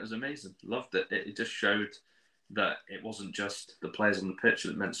 it was amazing. Loved it. It just showed that it wasn't just the players on the pitch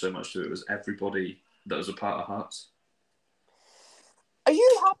that meant so much to it. It was everybody that was a part of Hearts. Are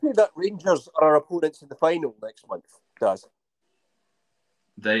you happy that Rangers are our opponents in the final next month, Daz?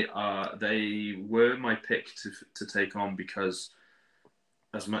 They were my pick to take on because,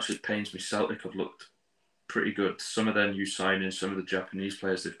 as much as it pains me, Celtic have looked pretty good. Some of their new signings, some of the Japanese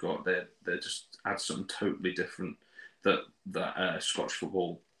players they've got, they just add something totally different that Scottish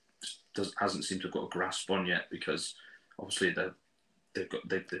football hasn't seemed to have got a grasp on yet, because obviously they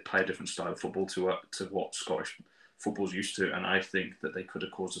play a different style of football to what Scottish football's used to, and I think that they could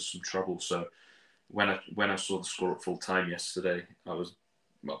have caused us some trouble. So when I saw the score at full time yesterday,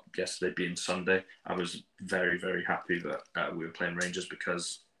 yesterday being Sunday, I was very, very happy that we were playing Rangers,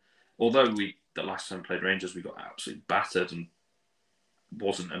 because although the last time we played Rangers we got absolutely battered and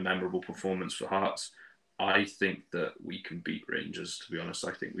wasn't a memorable performance for Hearts, I think that we can beat Rangers, to be honest.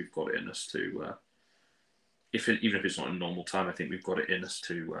 I think we've got it in us to, even if it's not in normal time, I think we've got it in us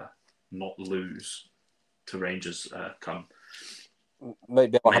to not lose to Rangers come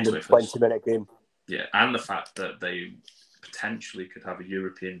maybe a 120-minute game. Yeah, and the fact that they potentially could have a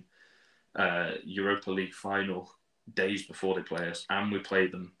Europa League final days before they play us, and we play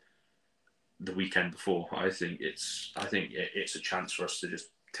them the weekend before. I think it's a chance for us to just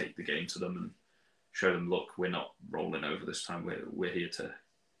take the game to them and show them, look, we're not rolling over this time. We're here to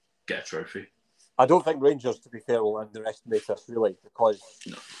get a trophy. I don't think Rangers, to be fair, will underestimate us, really, because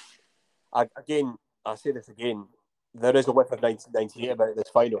I say this again, there is a whiff of 1998 about this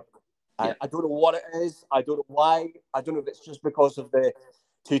final. Yeah. I don't know what it is. I don't know why. I don't know if it's just because of the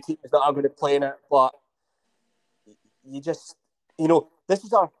two teams that are going to play in it, but this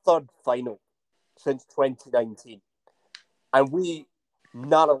is our third final since 2019, and we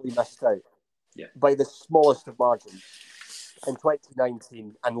narrowly missed out by the smallest of margins in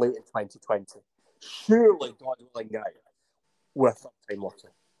 2019 and late in 2020. Surely, God willing, guys, we're a third-time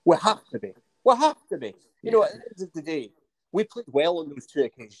loser. We have to be. We have to be. You know, at the end of the day, we played well on those two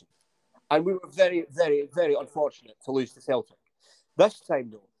occasions, and we were very, very, very unfortunate to lose to Celtic. This time,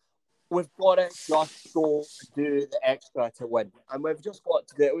 though, we've got to just go and do the extra to win, and we've just got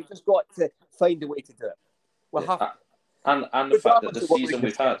to do it. We've just got to find a way to do it. We have to. And the fact that the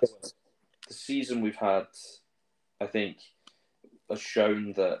season we've had, I think, has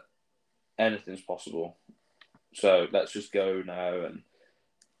shown that anything's possible. So let's just go now and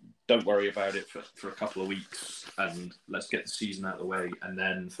don't worry about it for a couple of weeks, and let's get the season out of the way. And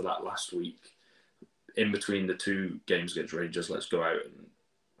then for that last week, in between the two games against Rangers, let's go out and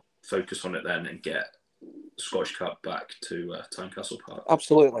focus on it then and get the Scottish Cup back to Tynecastle Park.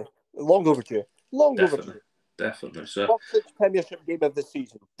 Absolutely. Long overdue. Definitely. So, Boxing's Premiership game of the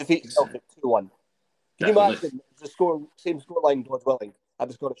season. Defeat Celtic 2-1. Can you imagine the same scoreline, God willing, at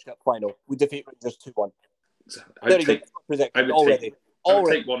the Scottish Cup final? We defeat Rangers 2-1. I would take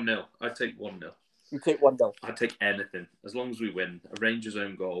 1-0. I'd take 1-0. You take 1-0. I'd take anything. As long as we win. A Rangers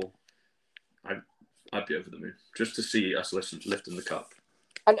own goal, I'd be over the moon. Just to see us lifting the cup.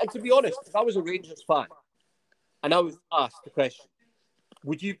 And to be honest, if I was a Rangers fan and I was asked the question,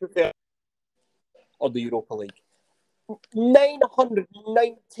 would you prefer or the Europa League?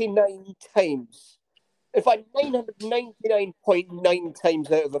 999 times. In fact, 999.9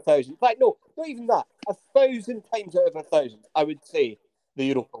 times out of 1,000. In fact, no, not even that. 1,000 times out of 1,000, I would say the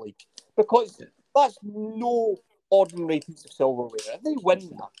Europa League. Because that's no ordinary piece of silverware. If they win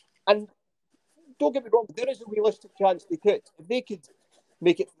that, and don't get me wrong, there is a realistic chance they could. If they could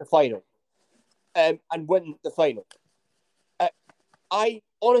make it to the final and win the final, I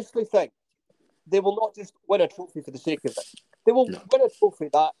honestly think they will not just win a trophy for the sake of it. They will win a trophy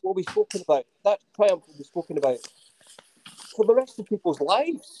that will be spoken about. That triumph will be spoken about for the rest of people's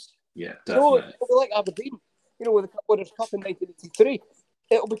lives. Yeah, definitely. Like Aberdeen, with the Cup Winners' Cup in 1983.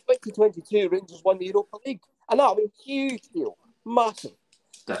 it'll be 2022 Rangers won the Europa League. And that'll be a huge deal. Massive.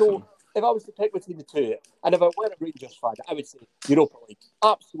 Definitely. So if I was to pick between the two, and if I were a Rangers fan, I would say Europa League.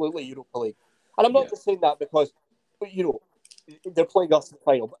 Absolutely Europa League. And I'm not just saying that because, they're playing us in the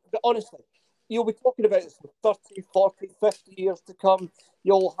final. But honestly, you'll be talking about this for 30, 40, 50 years to come.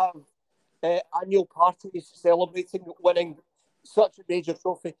 You'll have annual parties celebrating winning such a major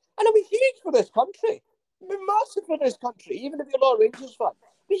trophy. And it'll be huge for this country. It'll be massive for this country, even if you're not a Rangers fan.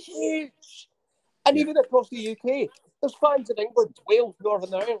 It'll be huge. And even across the UK, there's fans in England, Wales,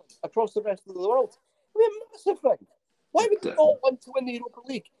 Northern Ireland, across the rest of the world. It'll be a massive thing. Why would they not want to win the Europa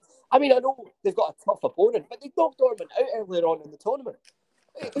League? I mean, I know they've got a tough opponent, but they knocked Dortmund out earlier on in the tournament.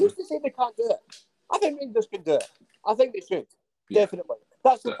 Who's to say they can't do it? I think Rangers can do it. I think they should. Definitely.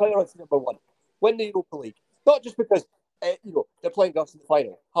 That's the priority number one. Win the Europa League. Not just because, they're playing us in the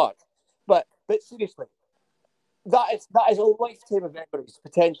final. Hard. But seriously, that is a lifetime of memories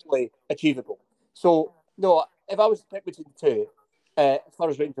potentially achievable. So, no, if I was to pick between the two, as far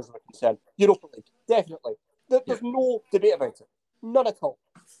as Rangers are concerned, Europa League, definitely. There's no debate about it. None at all.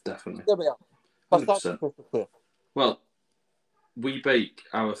 Definitely. There we are. 100%. Well, we bake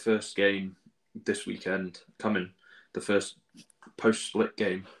our first game this weekend coming, the first post-split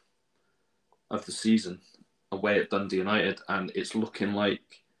game of the season away at Dundee United, and it's looking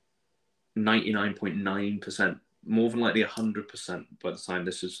like 99.9%, more than likely 100% by the time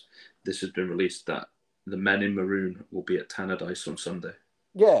this has been released, that the men in maroon will be at Tannadice on Sunday.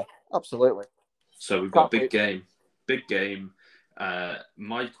 Yeah, absolutely. So we've got a big game.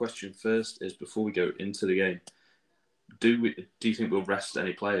 My question first is, before we go into the game, do you think we'll rest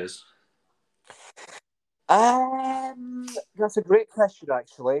any players? That's a great question,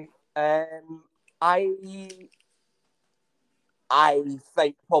 actually. I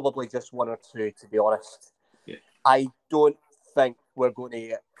think probably just one or two, to be honest. Yeah. I don't think we're going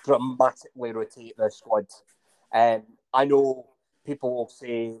to dramatically rotate the squad. I know people will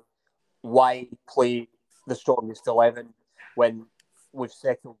say, why play the strongest 11 when we've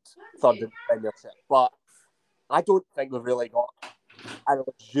settled third in the Premiership? But I don't think we've really got a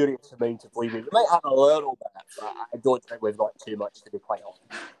luxurious amount of leeway. We might have a little bit, but I don't think we've got too much, to be quite honest.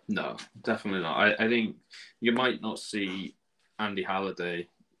 No, definitely not. I think you might not see Andy Halliday.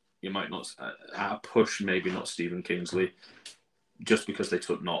 You might not, at a push, maybe not Stephen Kingsley, just because they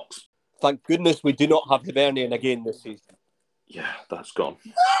took knocks. Thank goodness we do not have Hibernian again this season. Yeah, that's gone.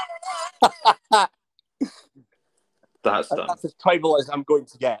 That's done. That's as tribal as I'm going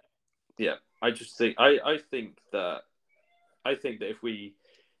to get. Yeah, I just think I think that if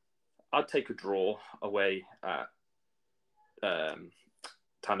I'd take a draw away at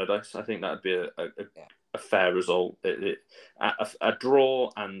Tannadice. I think that'd be a fair result. A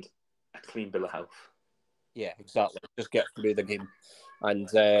draw and a clean bill of health. Yeah, exactly. Just get through the game and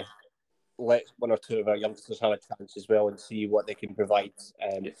let one or two of our youngsters have a chance as well and see what they can provide.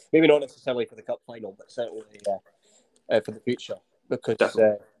 Maybe not necessarily for the cup final, but certainly for the future, because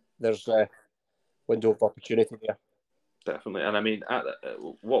there's a window of opportunity there. Definitely. And I mean,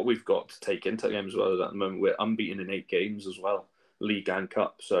 what we've got to take into the game as well is, at the moment, we're unbeaten in 8 games as well, league and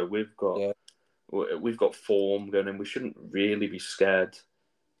cup. So we've got form going, and we shouldn't really be scared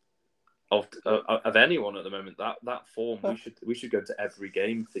of anyone at the moment. That form, we should go to every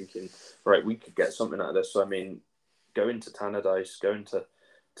game thinking, right, we could get something out of this. So I mean, going to Tannadice, going to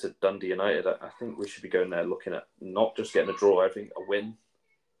Dundee United, I think we should be going there looking at not just getting a draw, I think a win.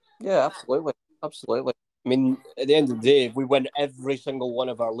 Yeah, absolutely. I mean, at the end of the day, if we win every single one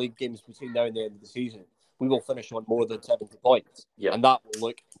of our league games between now and the end of the season, we will finish on more than 70 points. Yeah. And that will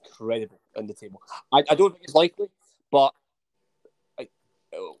look incredible on the table. I don't think it's likely, but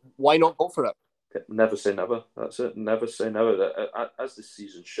why not go for it? Never say never. That's it. Never say never. As this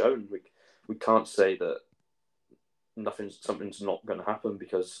season's shown, we can't say that something's not going to happen,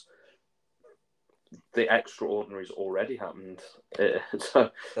 because the extraordinary's already happened. So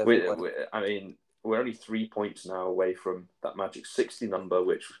I mean, we're only 3 points now away from that magic 60 number,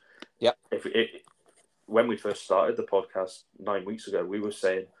 which, when we first started the podcast 9 weeks ago, we were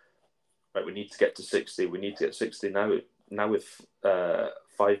saying, right, we need to get to 60. We need to get 60. Now with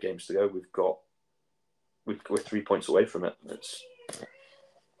 5 games to go, we're 3 points away from it. It's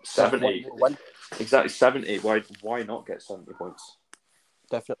 70. Exactly, 70. Why not get 70 points?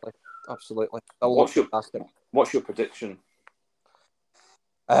 Definitely. Absolutely. What's your prediction?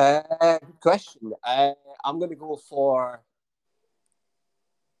 Good question. I'm going to go for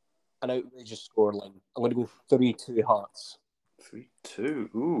an outrageous scoreline. I'm going to go 3-2 Hearts.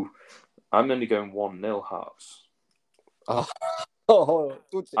 3-2. Ooh. I'm only going 1-0 Hearts. Don't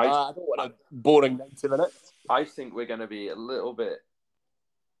say that. I don't want a boring 90 minutes. I think we're going to be a little bit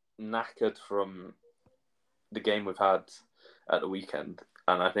knackered from the game we've had at the weekend,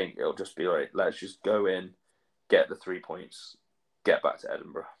 and I think it'll just be like, let's just go in, get the 3 points, get back to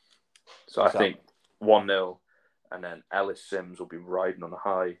Edinburgh. So exactly. I think 1-0, and then Ellis Sims will be riding on a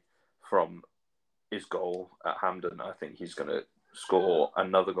high from his goal at Hampden. I think he's going to score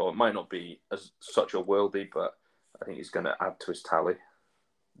another goal. It might not be as such a worldie, but I think he's going to add to his tally.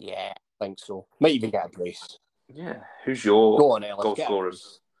 Yeah, I think so. Might even get a brace. Yeah. Who's your Ellis, goal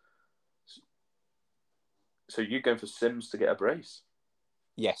scorers? So you're going for Sims to get a brace?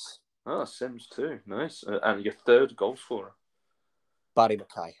 Yes. Oh, Sims too. Nice. And your third goal scorer? Barry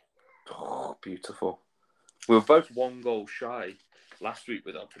Mackay. Oh, beautiful. We were both 1 goal shy last week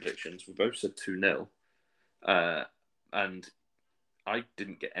with our predictions. We both said 2-0. And I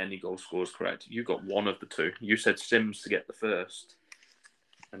didn't get any goal scorers correct. You got one of the two. You said Sims to get the first,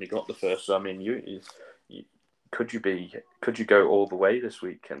 and he got the first. So I mean, you could you go all the way this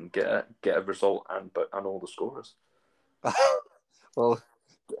week and get a result and all the scorers? Well,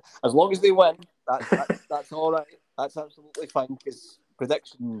 as long as they win, that's all right. That's absolutely fine because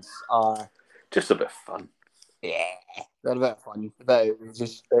predictions are just a bit of fun. Yeah, they're a bit of fun.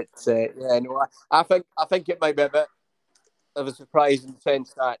 I think it might be a bit of a surprise in the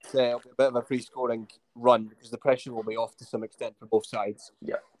sense that it'll be a bit of a free-scoring run because the pressure will be off to some extent for both sides.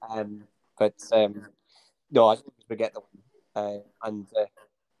 Yeah. But no, as long as we get the win and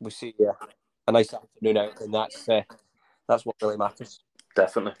we see a nice afternoon out, and that's what really matters.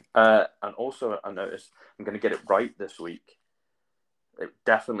 Definitely. And also, I noticed I'm going to get it right this week. It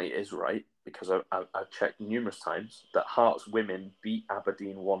definitely is right because I've checked numerous times that Hearts women beat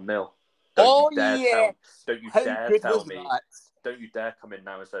Aberdeen 1-0. Don't you dare tell me. Don't you dare come in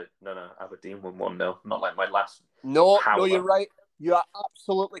now and say, no, Aberdeen won 1-0. Not like my last. No, you're right. You are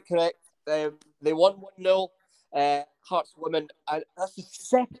absolutely correct. They won 1-0. Hearts women, and that's the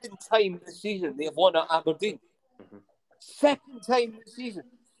second time this season they have won at Aberdeen. Mm-hmm. Second time this season.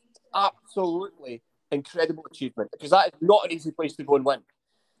 Absolutely incredible achievement because that is not an easy place to go and win.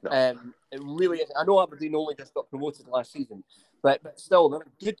 No. It really is. I know Aberdeen only just got promoted last season, but still, they're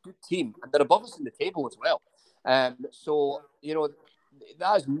a good team and they're above us in the table as well. So,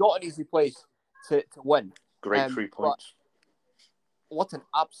 that is not an easy place to win. Great 3 points. What an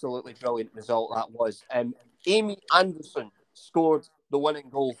absolutely brilliant result that was. Amy Anderson scored the winning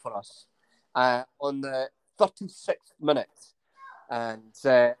goal for us on the 36th minute, and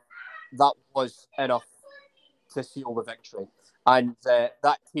that was enough to seal the victory. And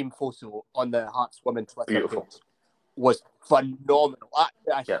that team photo on the Hearts Women Twitter page was phenomenal. I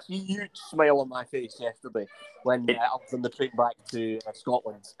had a huge smile on my face yesterday when I was on the train back to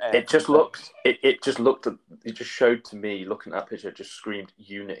Scotland. It just showed to me, looking at that picture, it just screamed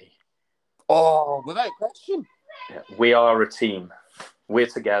unity. Oh, without question. Yeah, we are a team. We're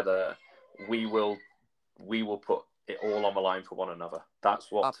together. We will put it all on the line for one another.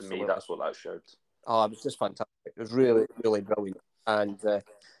 That's what, Absolutely. To me, that's what that showed. Oh, it was just fantastic. It was really, really brilliant. And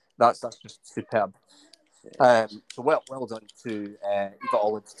that's just superb. So well done to Eva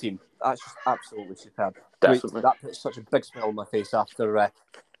Ollin's team. That's just absolutely superb. Definitely. Great. That puts such a big smile on my face after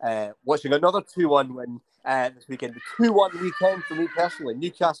watching another 2-1 win this weekend. The 2-1 weekend for me personally.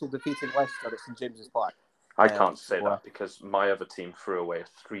 Newcastle defeating Leicester at St James's Park. I can't say that because my other team threw away a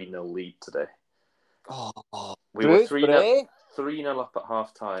 3-0 lead today. We were 3-0 up at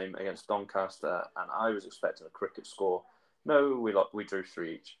half-time against Doncaster, and I was expecting a cricket score. No, we drew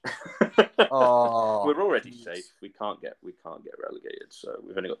 3 each. We're already safe. We can't get relegated, so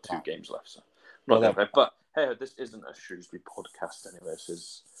we've only got 2 games left. So but hey, this isn't a Shrewsbury podcast anyway. This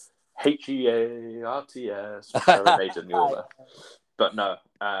is HEARTS. But no,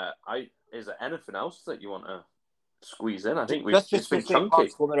 is there anything else that you want to squeeze in? I think it's been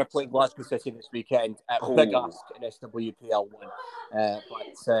chunky. Women are playing Glasgow City this weekend. Big ask in SWPL 1.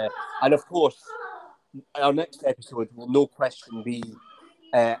 And of course, our next episode will no question be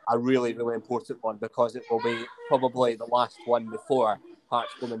a really, really important one because it will be probably the last one before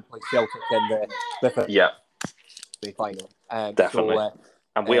Hearts women play Celtic in the final. Definitely.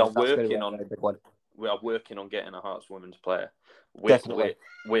 And we are working on getting a Hearts women's player.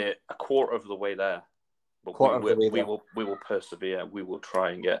 We're a quarter of the way there. But we will persevere. We will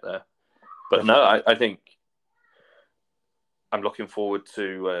try and get there. But no, I think I'm looking forward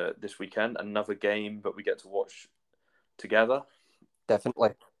to this weekend. Another game that we get to watch together. Definitely.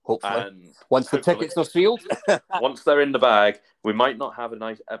 Hopefully. And once the tickets are sealed. Once they're in the bag, we might not have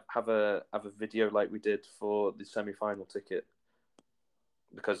a video like we did for the semi-final ticket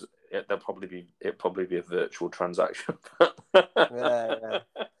because it'll probably be a virtual transaction. Yeah.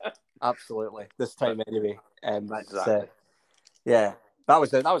 Absolutely. This time anyway. Exactly.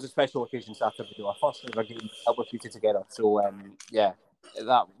 That was a special occasion Saturday, though. Our first ever game that we put it together. So yeah,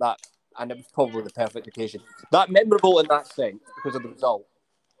 that and it was probably the perfect occasion. That memorable in that sense because of the result.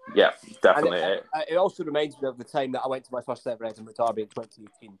 Yeah, And definitely. it also reminds me of the time that I went to my first ever Edinburgh Derby in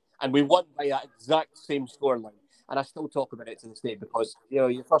 2018, and we won by that exact same scoreline. And I still talk about it to this day because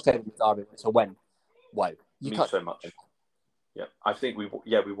your first Edinburgh Derby, it's a win. Wow, you Means can't so much. Yeah, I think we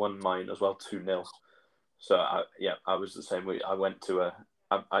won mine as well 2-0. So I was the same way. I went to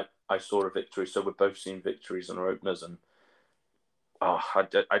I saw a victory. So we've both seen victories in our openers, and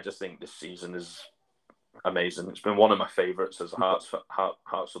I just think this season is amazing. It's been one of my favourites as a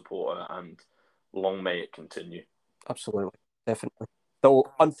Hearts supporter, and long may it continue. Absolutely, definitely. So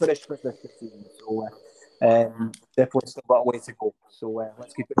unfinished business this season. So definitely still got a way to go. So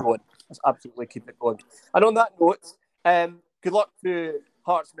let's keep it going. Let's absolutely keep it going. And on that note, good luck to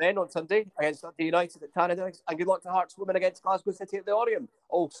Hearts men on Sunday against Dundee United at Tannadice, and good luck to Hearts women against Glasgow City at the Orion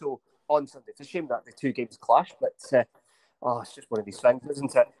also on Sunday. It's a shame that the two games clash, but it's just one of these things,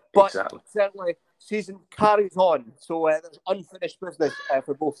 isn't it? But Exactly. certainly, season carries on. So there's unfinished business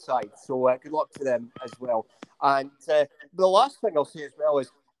for both sides. So good luck to them as well. And the last thing I'll say as well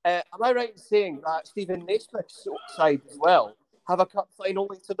is, am I right in saying that Stephen Naismith's side as well have a cup final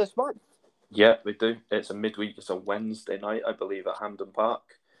later this month? Yeah, we do. It's a midweek. It's a Wednesday night, I believe, at Hampden Park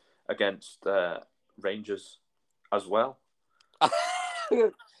against Rangers as well.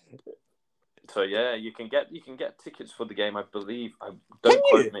 So yeah, you can get tickets for the game. I believe. Don't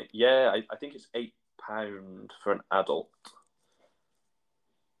quote me. Yeah, I think it's £8 for an adult.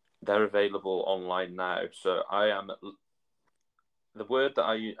 They're available online now. So I am. The word that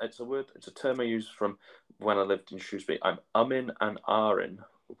I use, it's a term I use from when I lived in Shrewsbury. I'm umming and ahhing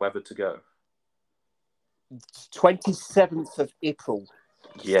whether to go. 27th of April.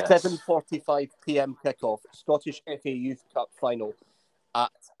 Yes. 7:45 p.m. kickoff. Scottish FA Youth Cup final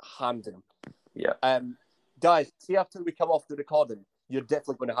at Hampden. Yeah. Guys, see after we come off the recording, you're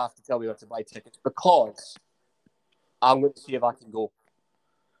definitely going to have to tell me where to buy tickets because I'm going to see if I can go.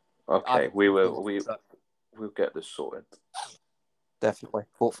 Okay, we'll get this sorted. Definitely,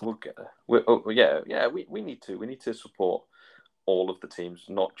 hopefully. We'll get there. We need to support all of the teams,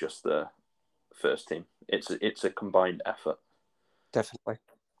 not just the first team. It's a combined effort. Definitely,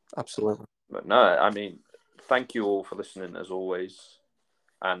 absolutely. But no, I mean, thank you all for listening as always,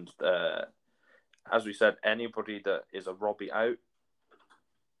 and as we said, anybody that is a Robbie out,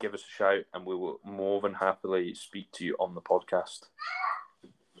 give us a shout, and we will more than happily speak to you on the podcast.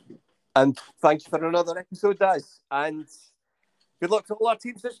 And thank you for another episode, Daz. And good luck to all our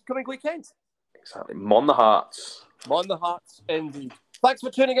teams this coming weekend. Exactly. Mon the Hearts. Mon the Hearts, indeed. Thanks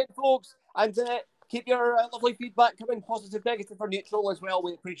for tuning in, folks. And keep your lovely feedback coming, positive, negative, or neutral as well.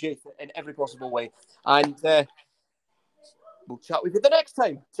 We appreciate it in every possible way. And we'll chat with you the next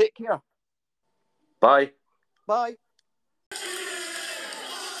time. Take care. Bye. Bye.